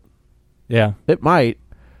work out? Yeah. It might.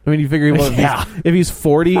 I mean, you figure Yeah. if he's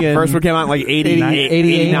 40 and First one came out in like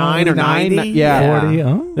 89 or 90. Yeah. 40.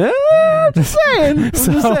 Oh. Just saying.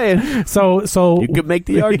 Just saying. So You could make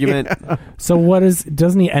the argument. So what is?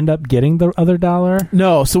 Doesn't he end up getting the other $1?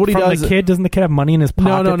 No. So what he From does? the kid? Doesn't the kid have money in his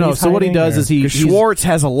pocket? No. that he's So what he hiding, does or- is he's Schwartz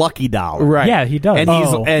has a lucky dollar. right. Yeah, he does. And he's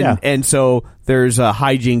Oh, and so there's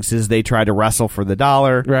hijinks as they try to wrestle for the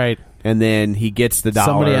dollar. Right. and then he gets the dollar.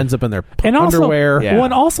 Somebody ends up in their and underwear. Also, well,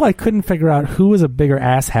 and also I couldn't figure out who was a bigger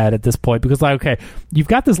asshat at this point because, like, okay, you've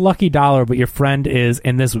got this lucky dollar, but your friend is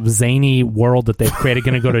in this zany world that they've created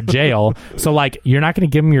going to go to jail. So, like, you're not going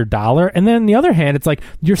to give him your dollar. And then on the other hand, it's like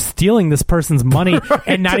you're stealing this person's money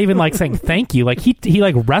and not even like saying thank you. Like he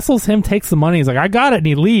like wrestles him, takes the money. He's like, I got it, and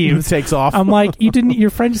he leaves. He takes off. I'm like, you didn't. Your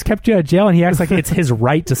friend just kept you out of jail, and he acts like it's his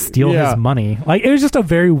right to steal his money. Like, it was just a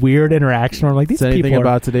very weird interaction. Where like these anything people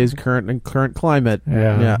about today's current climate.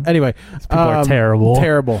 Yeah. Anyway, people are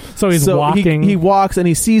terrible. So he's walking. He walks and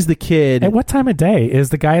he sees the kid. At what time of day is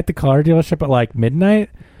the guy at the car dealership at like midnight?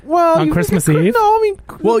 Well, on Christmas Eve? No, I mean,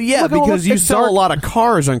 well, yeah, because you sell a lot of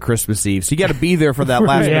cars on Christmas Eve, so you got to be there for that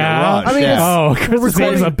last minute rush. I mean, Christmas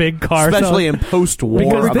Eve is a big car, especially in post-war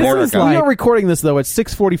America. We are recording this though at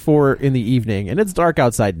 6:44 in the evening, and it's dark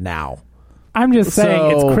outside now. I'm just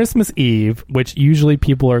saying it's Christmas Eve, which usually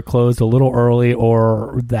people are closed a little early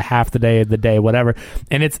or the half the day of the day, whatever,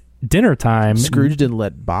 and it's dinner time. Scrooge didn't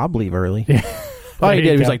let Bob leave early. Oh, he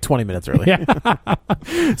did. He was like 20 minutes early. Yeah.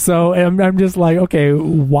 So I'm just like, okay,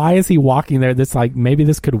 why is he walking there? This like maybe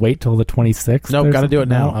this could wait till the 26th. Nope, got to do it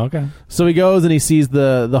now. No? Okay. So he goes and he sees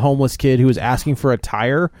the homeless kid who was asking for a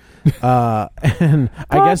tire. And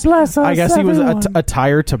I guess he was a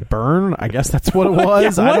tire to burn. I guess that's what it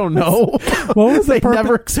was. I don't know. What was they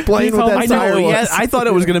never explained what that tire was? Yeah, I thought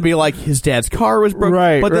it was going to be like his dad's car was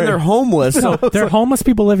broken, but then they're homeless. So they're homeless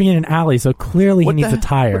people living in an alley. So clearly he needs a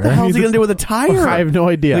tire. What the hell is he going to do with a tire? I have no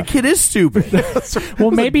idea. The kid is stupid.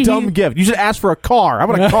 Well, maybe dumb gift. You should ask for a car. How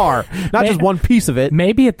about a car? Not just one piece of it.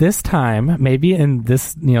 Maybe at this time, maybe in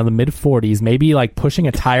this, the mid 40s, maybe like pushing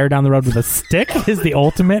a tire down the road with a stick is the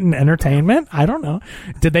ultimate in entertainment. I don't know.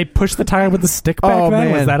 Did they push the tire with the stick back then?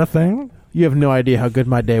 Man. Was that a thing? You have no idea how good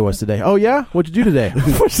my day was today. Oh, yeah? What'd you do today?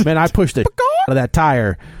 Man, I pushed it out of that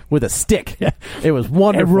tire with a stick. Yeah. It was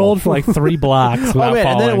wonderful. It rolled for like 3 blocks without falling.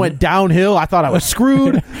 And then it went downhill. I thought I was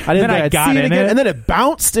screwed. I didn't think I'd see it again. And then it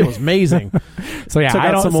bounced. It was amazing. So yeah,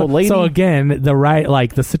 I don't. Some old lady. So again,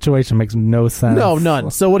 the situation makes no sense. No,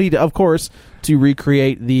 none. So what he did, of course, to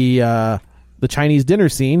recreate the Chinese dinner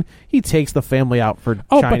scene, he takes the family out for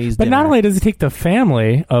Chinese dinner. But not only does he take the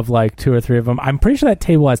family of like 2 or 3 of them, I'm pretty sure that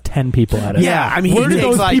table has 10 people at it. Yeah, I mean, where did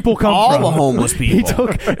those people come all from? All the homeless people. He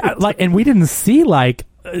took and we didn't see like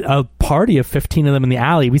a party of 15 of them in the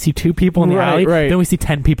alley. We see 2 people in the alley, then we see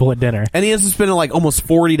 10 people at dinner. And he has to spend like almost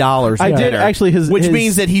 $40 I did actually which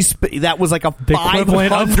means that that was like a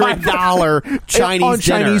 $500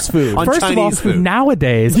 Chinese food. On First Chinese of all, food.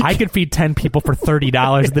 Nowadays I could feed 10 people for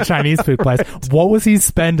 $30 at the Chinese food place. What was he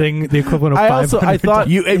spending the equivalent of $500? I thought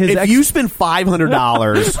if you spend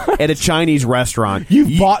 $500 at a Chinese restaurant,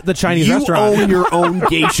 you bought the Chinese restaurant. You own your own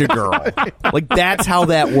geisha girl. Like that's how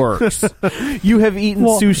that works. You have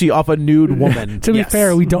eaten sushi off a nude woman. To be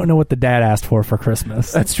fair, we don't know what the dad asked for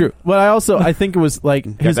Christmas. That's true. But I think it was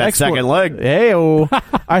like his second leg. Hey-o.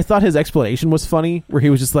 I thought his explanation was funny, where he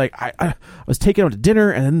was just like, I was taking them to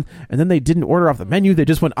dinner, and then they didn't order off the menu. They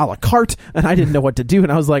just went a la carte, and I didn't know what to do.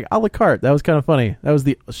 And I was like, a la carte. That was kind of funny. That was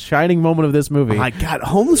the shining moment of this movie. Oh my God,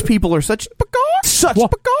 homeless people are such peacocks.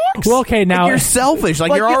 Well, okay, now you're selfish.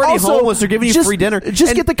 Like you're already homeless. They're giving you free dinner.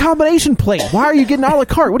 Just get the combination plate. Why are you getting a la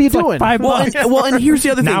carte? What are you doing? Like $5. And here's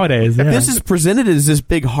the other thing. Nowadays, this is presented as this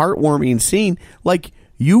big heartwarming scene. Like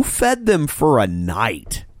you fed them for a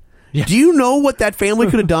night. Yeah. Do you know what that family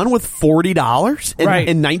could have done with $40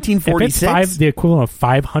 in 1946? If it's the equivalent of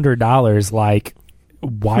 $500, like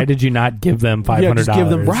why did you not give them $500? Yeah,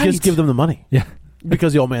 just give them the money. Yeah.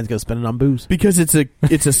 Because the old man's going to spend it on booze. Because it's a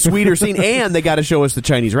sweeter scene, and they got to show us the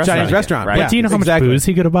Chinese restaurant. Right? But do you know how much booze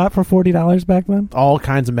he could have bought for $40 back then? All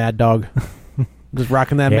kinds of Mad Dog. Just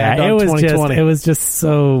rocking that Mad Dog it was 2020. It was just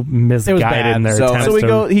so misguided in their attempts.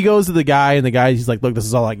 So he goes to the guy, and the guy, he's like, look, this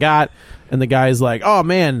is all I got. And the guy's like, oh,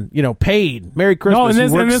 man, paid. Merry Christmas.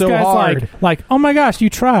 And this so guy's hard. Like, oh, my gosh,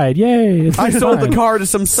 you tried. Yay. I sold the car to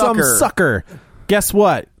some sucker. Guess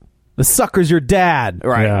what? The sucker's your dad.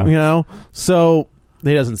 Right. Yeah. So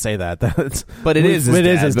he doesn't say that. But it is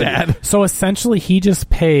his dad. So essentially, he just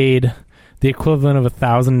paid the equivalent of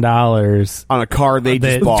 $1,000 on a car they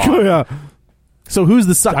just bought. Yeah. So who's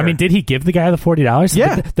the sucker? I mean, did he give the guy the $40?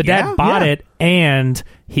 Yeah. The dad bought it, and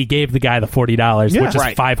he gave the guy the $40, which is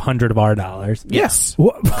 $500 of our dollars. Yes.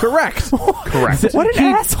 Correct. What an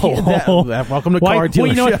asshole. Welcome to car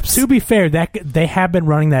dealerships. Well, to be fair, they have been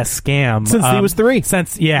running that scam. Since he was 3.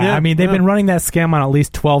 I mean, they've been running that scam on at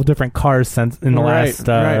least 12 different cars in the last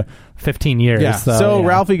 15 years. Yeah. So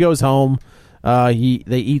Ralphie goes home. They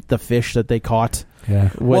eat the fish that they caught. Yeah.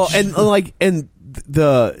 And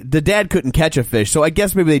the dad couldn't catch a fish, so I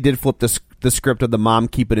guess maybe they did flip the script of the mom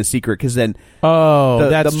keep it a secret, because then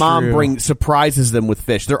that's the mom true. surprises them with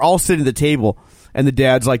fish. They're all sitting at the table, and the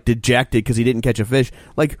dad's like dejected because he didn't catch a fish.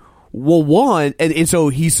 Like, well, one, and so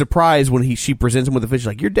he's surprised when she presents him with a fish.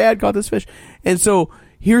 Like, your dad caught this fish, and so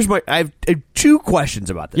I have two questions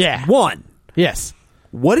about this. Yeah. One, yes.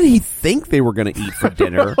 what did he think they were going to eat for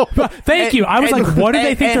dinner? Thank you. I was like, what do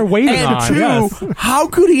they think they're waiting and on? Two, Yes. how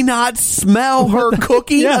could he not smell her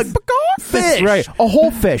cooking a fish? Right, a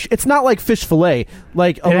whole fish. It's not like fish fillet.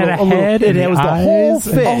 Like It had a head and it was the whole eyes.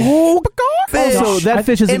 fish. A whole fish. So that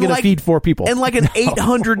fish isn't And going to feed 4 people. In like an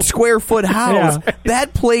 800 square foot house,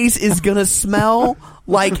 that place is going to smell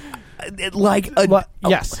like a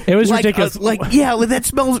yes, it was like ridiculous.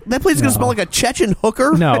 That place is going to smell like a Chechen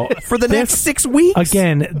hooker. No, for the next 6 weeks.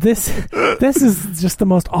 Again, this is just the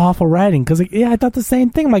most awful writing, because I thought the same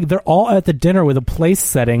thing. Like, they're all at the dinner with a place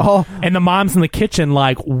setting, and the mom's in the kitchen.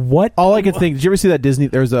 Like, what? All I could think. Did you ever see that Disney?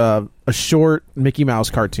 There's a short Mickey Mouse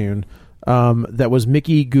cartoon that was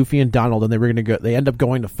Mickey, Goofy, and Donald, and they were going to go. They end up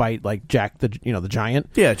going to fight like Jack the giant.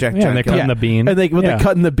 Yeah, Jack. Yeah, and they're cutting the bean, and they're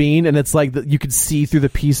cutting the bean, and it's like you could see through the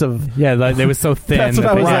piece of. Yeah, like, they was so thin. That's what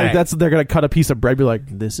I was like. like. They're going to cut a piece of bread. Be like,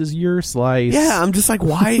 this is your slice. Yeah, I'm just like,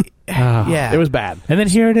 why? Yeah, it was bad. And then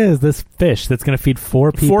here it is, this fish that's going to feed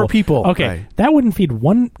 4 people. 4 people. Okay, Right. that wouldn't feed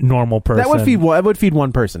one normal person. That would feed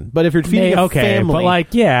one person. But if you're feeding a family, but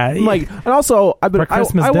like, yeah, and also I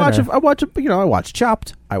Christmas I watch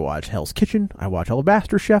Chopped. I watch Hell's Kitchen. I watch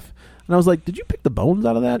Alabaster Chef, and I was like, did you pick the bones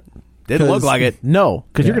out of that? Didn't look like it. No,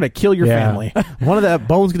 because you're going to kill your family. One of that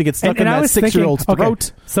bone's going to get stuck in that 6-year-old's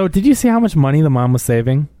throat. So did you see how much money the mom was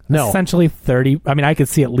saving? No. Essentially 30. I mean, I could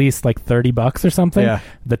see at least like $30 or something. Yeah.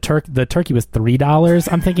 The turkey was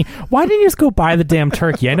 $3. I'm thinking, why didn't you just go buy the damn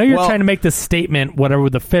turkey? I know you're trying to make this statement, whatever,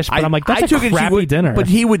 with the fish, but I'm like, that's a crappy dinner. But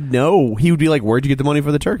he would know. He would be like, where'd you get the money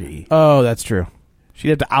for the turkey? Oh, that's true. She'd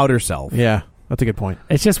have to out herself. Yeah, that's a good point.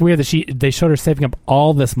 It's just weird that they showed her saving up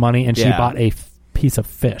all this money and she bought a piece of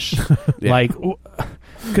fish. Like,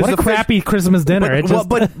 what a crappy Christmas dinner.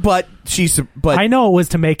 But I know it was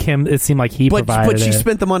to make it seem like he provided But she it.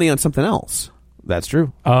 spent the money on something else. That's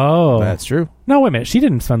true. Oh, that's true. No, wait a minute. She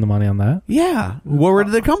didn't spend the money on that. Yeah. Where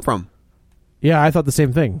did it come from? Yeah, I thought the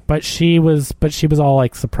same thing. But she was all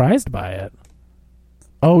like surprised by it.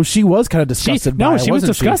 Oh, she was kind of disgusted by it. No, she was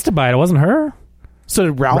disgusted by it. It wasn't her. So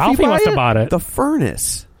did Ralphie must have bought it. The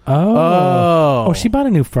furnace. Oh, she bought a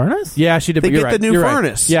new furnace? Yeah, she did. They but you're get the right. new You're right.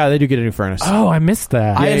 furnace. Yeah, they do get a new furnace. Oh, I missed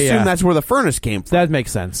that. I assume that's where the furnace came from. That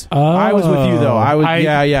makes sense. I was with you though.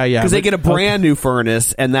 Yeah. Because they get a brand new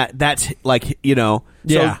furnace, and that's like, Yeah.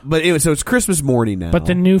 So, but anyway, so it's Christmas morning now. But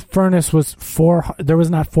the new furnace was there was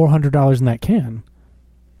not $400 in that can.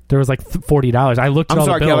 There was like $40. I looked at all I'm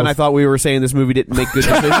sorry, the bills. Kevin. I thought we were saying this movie didn't make good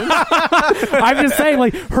decisions. I'm just saying,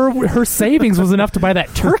 like, her savings was enough to buy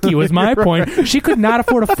that turkey, was my point. She could not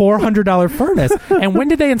afford a $400 furnace. And when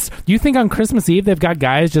did they do you think on Christmas Eve they've got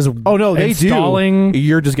guys just installing? Do.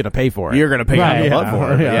 You're just going to pay for it. You're going to pay Right. out the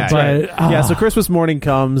blood for it. Yeah. But, so Christmas morning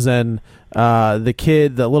comes, and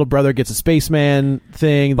the little brother gets a spaceman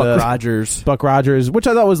thing. Buck Rogers, which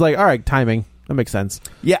I thought was like, all right, timing. That makes sense.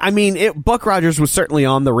 Yeah, I mean, Buck Rogers was certainly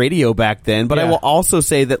on the radio back then, but I will also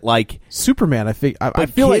say that, like, Superman, I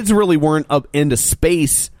feel kids really weren't up into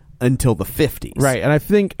space until the 50s. Right, and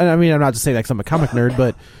I mean, I'm not to say that 'cause I'm a comic nerd,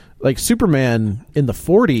 but like Superman in the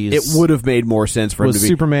 40s, it would have made more sense for him to be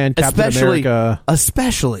Superman, Captain America,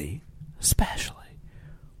 especially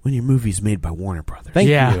when your movie's made by Warner Brothers. Thank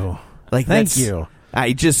you. Like, thank you.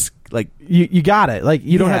 I just like you got it. Like,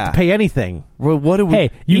 you don't have to pay anything. Well, what do we?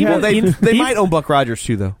 Hey, they might own Buck Rogers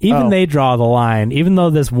too, though. Even they draw the line. Even though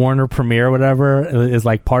this Warner Premiere or whatever is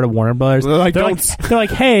like part of Warner Brothers, they're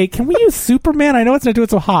like, hey, can we use Superman? I know it's not doing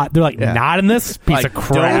it so hot. They're like, not in this piece of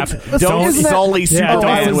crap. Don't sully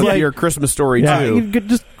Superman with like, your Christmas story too.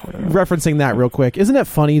 Just referencing that real quick, isn't it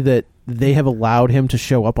funny that they have allowed him to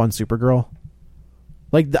show up on Supergirl?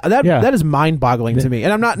 Like that is mind-boggling to me,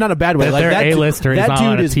 and I'm not a bad way. Like that A-lister, that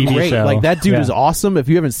dude is great. Show. Like that dude is awesome. If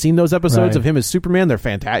you haven't seen those episodes of him as Superman, they're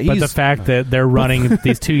fantastic. But the fact that they're running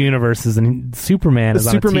these two universes and Superman is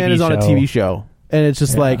on a TV show, and it's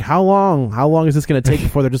just like, how long is this going to take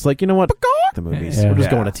before they're just like, you know what, the movies, we're just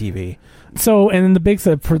going to TV. So, and then the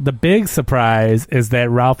big surprise is that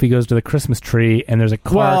Ralphie goes to the Christmas tree and there's a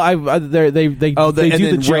cart. Well, they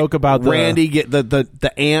do the joke about Randy get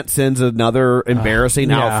the aunt sends another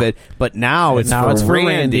embarrassing outfit, but now it's for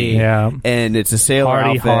Randy, and it's a sailor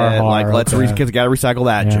outfit. Like, got to recycle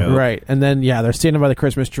that joke, right? And then they're standing by the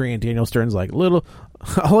Christmas tree, and Daniel Stern's like,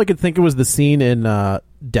 all I could think of was the scene in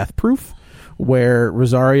Death Proof, where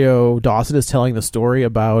Rosario Dawson is telling the story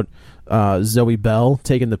about Zoe Bell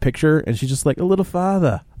taking the picture, and she's just like, a little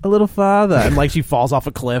farther, and like she falls off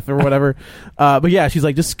a cliff or whatever. But yeah, she's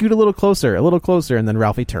like, just scoot a little closer, and then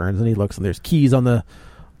Ralphie turns and he looks, and there's keys on the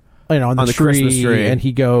on the Christmas tree, and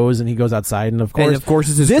he goes outside, and of course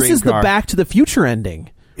it's his this dream is car. the Back to the Future ending.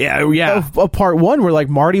 Yeah. Of part one, where like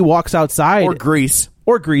Marty walks outside, Or Grease.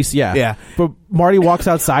 Yeah. But Marty walks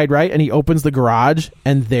outside, right, and he opens the garage,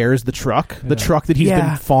 and there's the truck that he's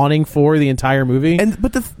been fawning for the entire movie.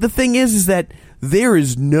 But the thing is that there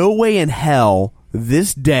is no way in hell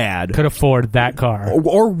this dad could afford that car,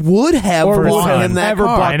 or would have bought him that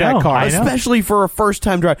car. That car, especially for a first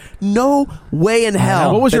time drive. No way in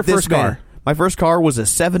hell. What was your first car? My first car was a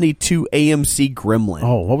 72 AMC Gremlin.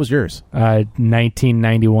 Oh, what was yours?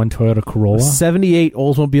 1991 Toyota Corolla. 78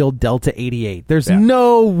 Oldsmobile Delta 88. There's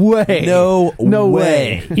no way. No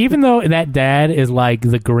way. Even though that dad is like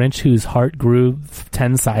the Grinch whose heart grew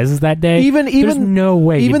 10 sizes that day, there's no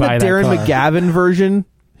way even he'd the buy Darren that car. McGavin version,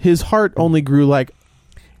 his heart only grew like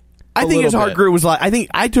I think his heart grew was like, I think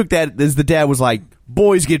I took that as the dad was like,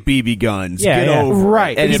 boys get BB guns. Get over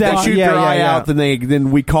right. it. And exactly. if they shoot their eye out,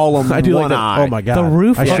 then we call them I do one like eye. Oh my god! The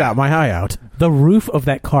roof I shot my eye out. The roof of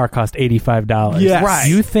that car cost $85. Yes. Right.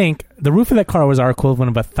 You think the roof of that car was our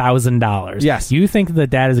equivalent of $1,000? Yes. You think the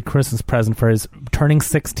dad is a Christmas present for his turning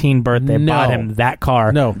 16 birthday bought him that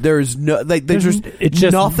car? No. There's no there's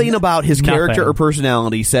just nothing about his character or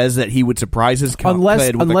personality says that he would surprise his kid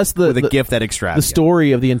with a gift that extravagant. The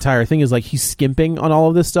story of the entire thing is like he's skimping on all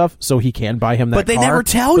of this stuff so he can buy him that car. But they never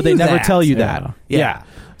tell you But they never that. tell you that. Yeah.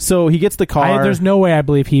 So he gets the car. There's no way I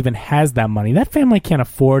believe he even has that money. That family can't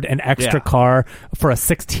afford an extra car for a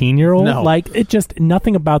 16-year-old. No. Like, it just,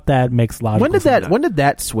 nothing about that makes logical sense. When did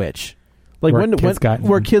that switch? Like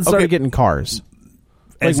Where kids started getting cars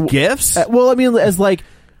as gifts? Well, I mean, as like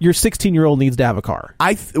your 16-year-old needs to have a car.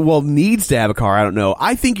 Needs to have a car. I don't know.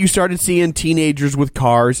 I think you started seeing teenagers with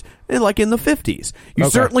cars like in the 50s. You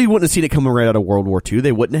certainly wouldn't have seen it coming right out of World War II.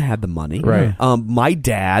 They wouldn't have had the money. Right. My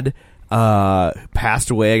dad passed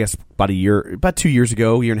away, I guess, about 2 years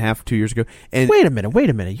ago, year and a half, 2 years ago. And wait a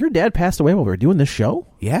minute. Your dad passed away while we were doing this show?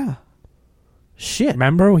 Yeah. Shit.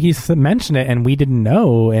 Remember, he mentioned it, and we didn't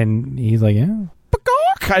know, and he's like, yeah.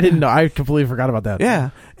 I didn't know. I completely forgot about that. Yeah.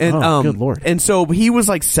 And, good Lord. And so he was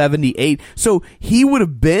like 78. So he would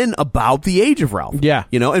have been about the age of Ralph. Yeah.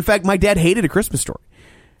 You know, in fact, my dad hated A Christmas Story.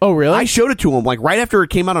 Oh, really? I showed it to him like right after it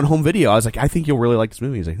came out on home video. I was like, I think you'll really like this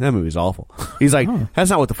movie. He's like, that movie's awful. He's like, that's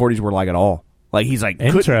not what the 40s were like at all. Like, he's like,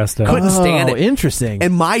 couldn't stand it. Interesting.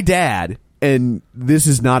 And my dad, and this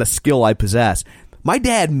is not a skill I possess, my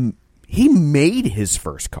dad, he made his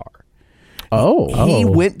first car. He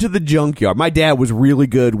went to the junkyard. My dad was really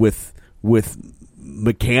good with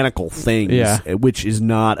mechanical things, which is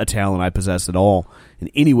not a talent I possess at all in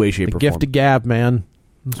any way, shape, or form. Gift of gab, man.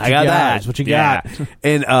 I got that. That's what you got.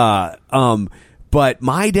 And but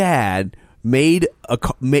my dad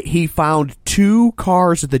he found two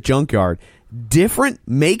cars at the junkyard, different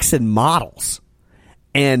makes and models,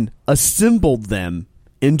 and assembled them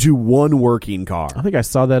into one working car. I think I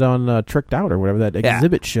saw that on Tricked Out or whatever that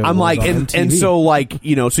exhibit show. I'm like, and so like,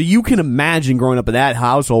 you know, so you can imagine growing up in that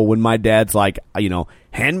household when my dad's like, you know,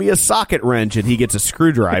 hand me a socket wrench, and he gets a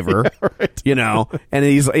screwdriver, you know, and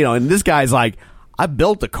he's, you know, and this guy's like, I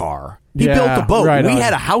built a car. He built a boat. Right we on.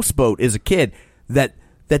 had a houseboat as a kid that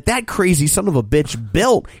crazy son of a bitch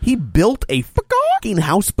built. He built a fucking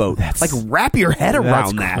houseboat. That's like, wrap your head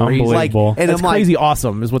around that. Unbelievable. Like, and that's I'm like, crazy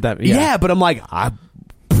awesome is what that means. yeah, but I'm like, I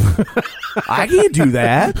can't do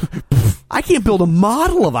that. I can't build a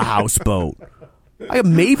model of a houseboat. I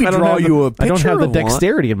can maybe draw you a picture. I don't have the of one.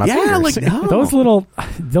 dexterity in my fingers. like no.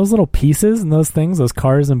 Those little pieces and those things, those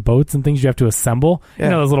cars and boats and things you have to assemble. Yeah.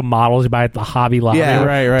 You know, those little models you buy at the Hobby Lobby. Yeah,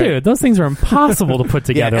 right. Dude, those things are impossible to put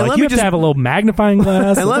together. and Like, let you me have just- to have a little magnifying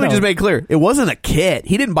glass. And let me just make clear, it wasn't a kit.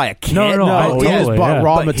 He didn't buy a kit. No, He totally, just bought yeah.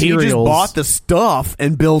 raw but materials. He just bought the stuff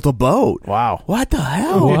and built a boat. Wow. What the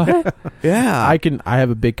hell? What? Yeah. I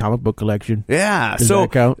have a big comic book collection. Yeah. Does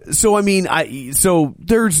that count? So I mean, so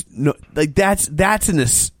there's no, like, that's an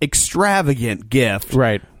extravagant gift,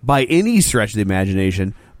 Right. by any stretch of the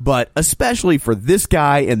imagination, but especially for this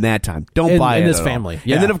guy in that time. Don't buy it in this at all. family.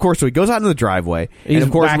 Yeah. And then, of course, so he goes out into the driveway. He's and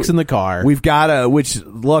of course, waxing the car. We've got which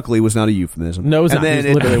luckily was not a euphemism. No, it's and not. Then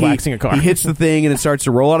He's literally waxing a car. He hits the thing and it starts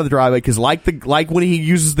to roll out of the driveway because, like when he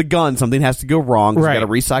uses the gun, something has to go wrong. He's Right. got to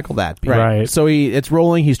recycle that. Right. So it's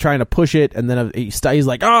rolling. He's trying to push it, and then he's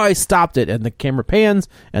like, "Oh, I stopped it!" And the camera pans,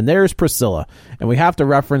 and there's Priscilla. And we have to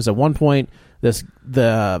reference at one point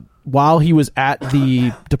while he was at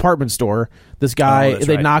the department store, this guy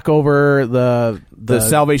they knock over the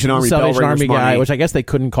Salvation Army guy, which I guess they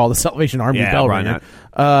couldn't call the Salvation Army bell ringer.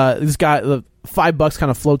 This guy, the $5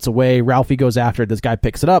 kind of floats away. Ralphie goes after it. This guy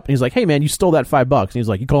picks it up and he's like, "Hey man, you stole that $5." And he's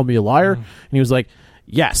like, "You called me a liar?" And he was like,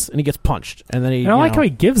 "Yes." And he gets punched. And then I like how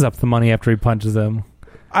he gives up the money after he punches him.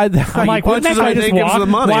 I'm like, wouldn't that guy just walk?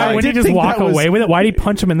 Why would he just walk away with it? Why did he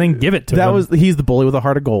punch him and then give it to him? He's the bully with a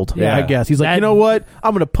heart of gold. Yeah, I guess he's like, you know what?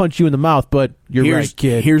 I'm going to punch you in the mouth, but you're right,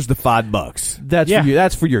 kid. Here's the $5. That's for you.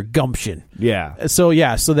 That's for your gumption. Yeah. So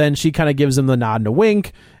then she kind of gives him the nod and a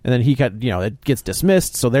wink, and then it gets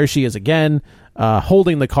dismissed. So there she is again,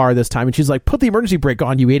 holding the car this time, and she's like, "Put the emergency brake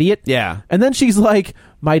on, you idiot." Yeah. And then she's like,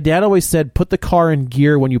 "My dad always said, put the car in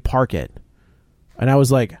gear when you park it." And I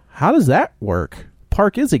was like, "How does that work?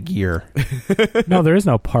 Park is a gear." No, there is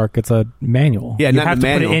no park. It's a manual. Yeah, you not have the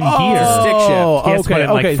to manual. put it in gear. Stick shift. He has to put it in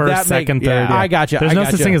like first, second, third. I got you. There's no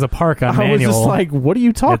such thing as a park on manual. I was just like, what are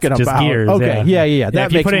you talking it's about? Just gears. Okay, yeah. That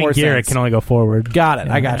if you makes put it in more gear, sense. it can only go forward. Got it.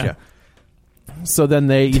 I got you. So then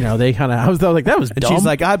they kind of, I was like, that was dumb. And she's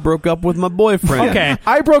like, "I broke up with my boyfriend." Okay.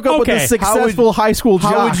 I broke up with a successful high school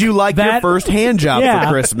jock. How would you like your first hand job for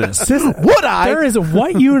Christmas? Would I? There is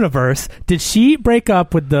what universe did she break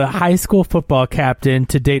up with the high school football captain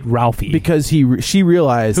to date Ralphie? Because she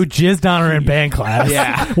realized, who jizzed on her in band class.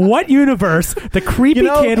 Yeah. What universe? The creepy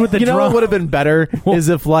kid with the drum. What would have been better is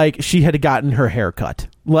if she had gotten her hair cut.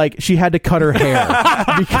 Like she had to cut her hair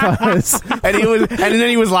because and then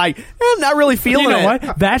he was like, "I'm not really feeling it."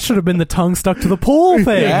 What? That should have been the tongue stuck to the pool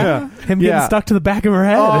thing. Him getting stuck to the back of her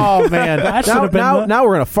head. Oh man, that should have been. Now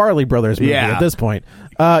we're in a Farley Brothers movie at this point.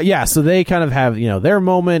 So they kind of have their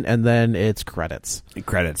moment, and then it's credits,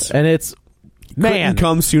 and it's. Man, couldn't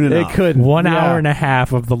come soon enough. It could 1 hour and a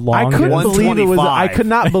half of the longest. I couldn't believe it was. I could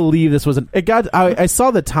not believe this was. I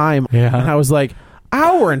saw the time, and I was like,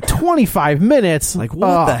 hour and 25 minutes. Like,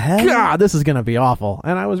 what the hell? God, this is going to be awful.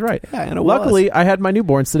 And I was right. Yeah, and it Luckily, I had my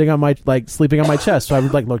newborn sitting on my, sleeping on my chest. So I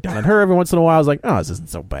would, look down at her every once in a while. I was like, oh, this isn't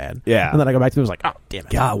so bad. Yeah. And then I go back to it. I was like, oh, damn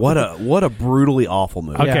it. God, what a brutally awful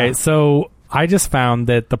movie. Okay, so I just found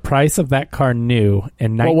that the price of that car new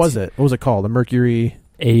in What was it? What was it called? The Mercury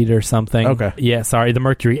 8 or something. Okay. Yeah, sorry, the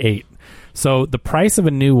Mercury 8. So the price of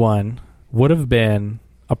a new one would have been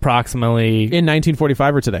approximately... In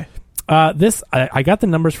 1945 or today? I got the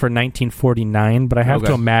numbers for 1949, but I have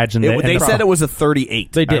to imagine that they said it was a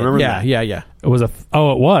 38. They did. Yeah. It was it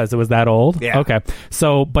was that old? Yeah. Okay.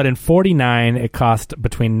 So, but in 49, it cost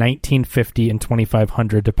between $1,950 and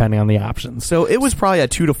 $2,500, depending on the options. So it was probably a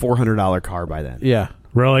 $200 to $400 car by then. Yeah.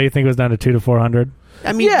 Really? You think it was down to $200 to $400?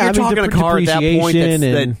 I mean, you're talking a car at that point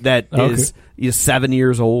that is 7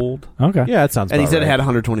 years old. Okay. Yeah, that sounds. And he said right. it had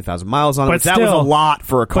 120,000 miles on it. But that was a lot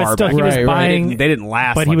for a car. But still, back he was then. buying. They didn't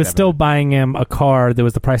last. But like he was that, still buying him a car that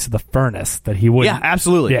was the price of the furnace that he would. Yeah,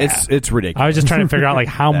 absolutely. Yeah. It's ridiculous. I was just trying to figure out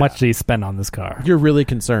how much did he spend on this car. You're really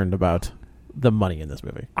concerned about the money in this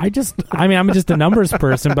movie. I'm just a numbers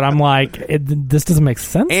person, but I'm like, this doesn't make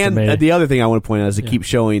sense and to me. The other thing I want to point out is it keeps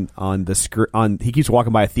showing on the screen. He keeps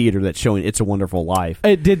walking by a theater that's showing "It's a Wonderful Life."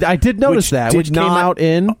 I did notice that, which came out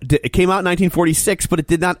in 1946, but it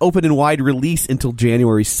did not open in wide release until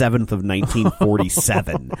January 7th of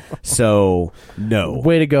 1947. So no,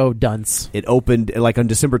 way to go, dunce! It opened on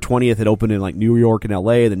December 20th. It opened in New York and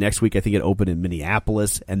L.A. The next week, I think it opened in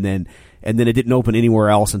Minneapolis, and then it didn't open anywhere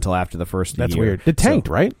else until after the first year. That's weird. It tanked,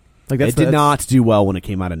 right? It did not do well when it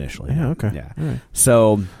came out initially. Yeah, okay. Yeah. Right.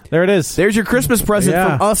 So there it is. There's your Christmas present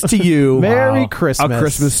from us to you. Merry Christmas. A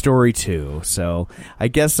Christmas Story 2. So I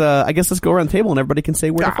guess let's go around the table and everybody can say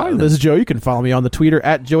where to find this. Is Joe. You can follow me on the Twitter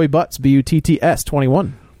at Joey Butts,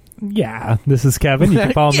 BUTTS21. Yeah, this is Kevin. You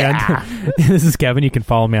can follow me on. This is Kevin. You can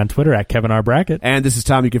follow me on Twitter at Kevin R. Brackett. And this is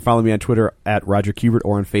Tom. You can follow me on Twitter at Roger Kubert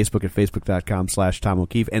or on Facebook at facebook.com/Tom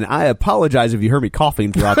O'Keefe. And I apologize if you heard me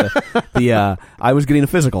coughing throughout the. I was getting a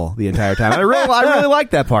physical the entire time. I really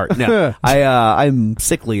like that part. No, I'm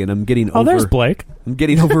sickly and I'm getting over. Oh, there's Blake. I'm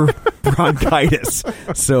getting over bronchitis.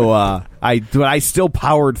 So I still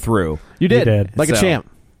powered through. You did. Like a champ.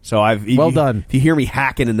 So well done. If you hear me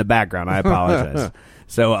hacking in the background, I apologize.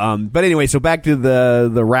 So, but anyway, so back to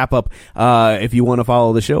the wrap up. If you want to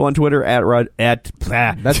follow the show on Twitter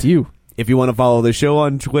that's you. If you want to follow the show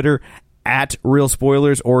on Twitter at Real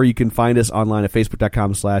Spoilers, or you can find us online at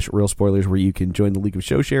facebook.com/Real Spoilers, where you can join the League of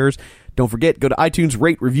Show Sharers. Don't forget, go to iTunes,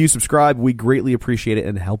 rate, review, subscribe. We greatly appreciate it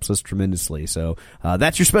and it helps us tremendously. So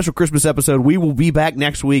that's your special Christmas episode. We will be back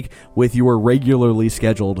next week with your regularly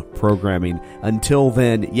scheduled programming. Until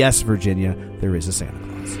then, yes, Virginia, there is a Santa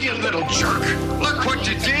Claus. You little jerk. Look what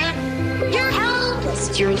you did. You're helpless.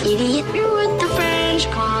 racist, you're an idiot. You're what the French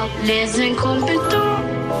call les incompetents.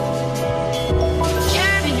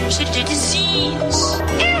 Having such a disease.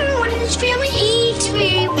 Everyone in this family hates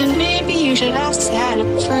me. And maybe you should ask Santa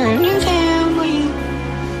for a new family.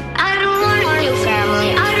 I don't want a new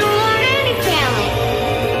family. I don't want any family.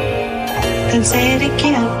 Then say it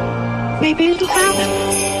again. Maybe it'll happen.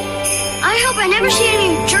 I hope I never see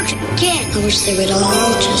any jerks again. I wish they would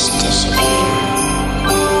all just disappear.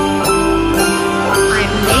 I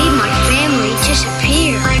made my family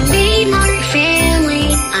disappear. I made my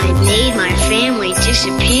family. I made my family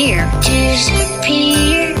disappear.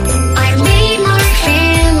 Disappear. I made my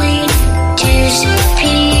family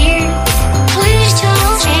disappear. Please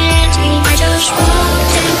don't change me. I just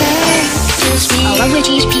want to beg. A lovely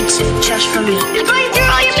cheese pizza just for me. You're going through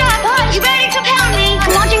all your stuff. You better come help me.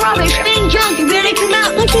 I'm watching rubbish and junk. You better come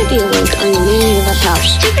out. I can't be awake on the meaning of a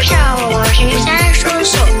house. Take a shower washing is extra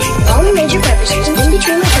soap. All the major purposes in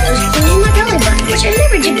between my toes and in my belly button, which I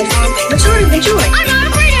never did before, but sort of enjoy. I'm not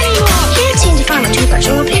afraid anymore. Can't seem to find my toothbrush,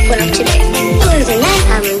 so I'll pick one up today. Other than that,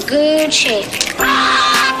 I'm in good shape.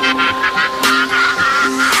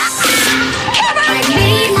 I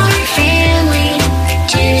made my family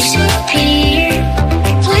disappear.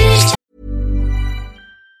 Please.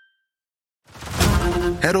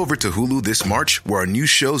 Head over to Hulu this March, where our new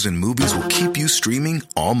shows and movies will keep you streaming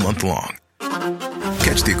all month long.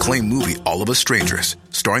 Catch the acclaimed movie All of Us Strangers,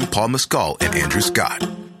 starring Paul Mescal and Andrew Scott.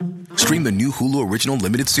 Stream the new Hulu original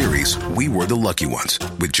limited series We Were the Lucky Ones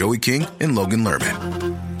with Joey King and Logan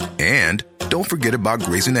Lerman. And don't forget about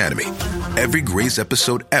Grey's Anatomy. Every Grey's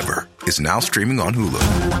episode ever is now streaming on Hulu.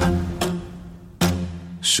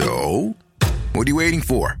 So, what are you waiting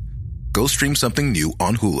for? Go stream something new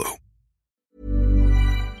on Hulu.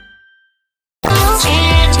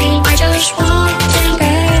 I just want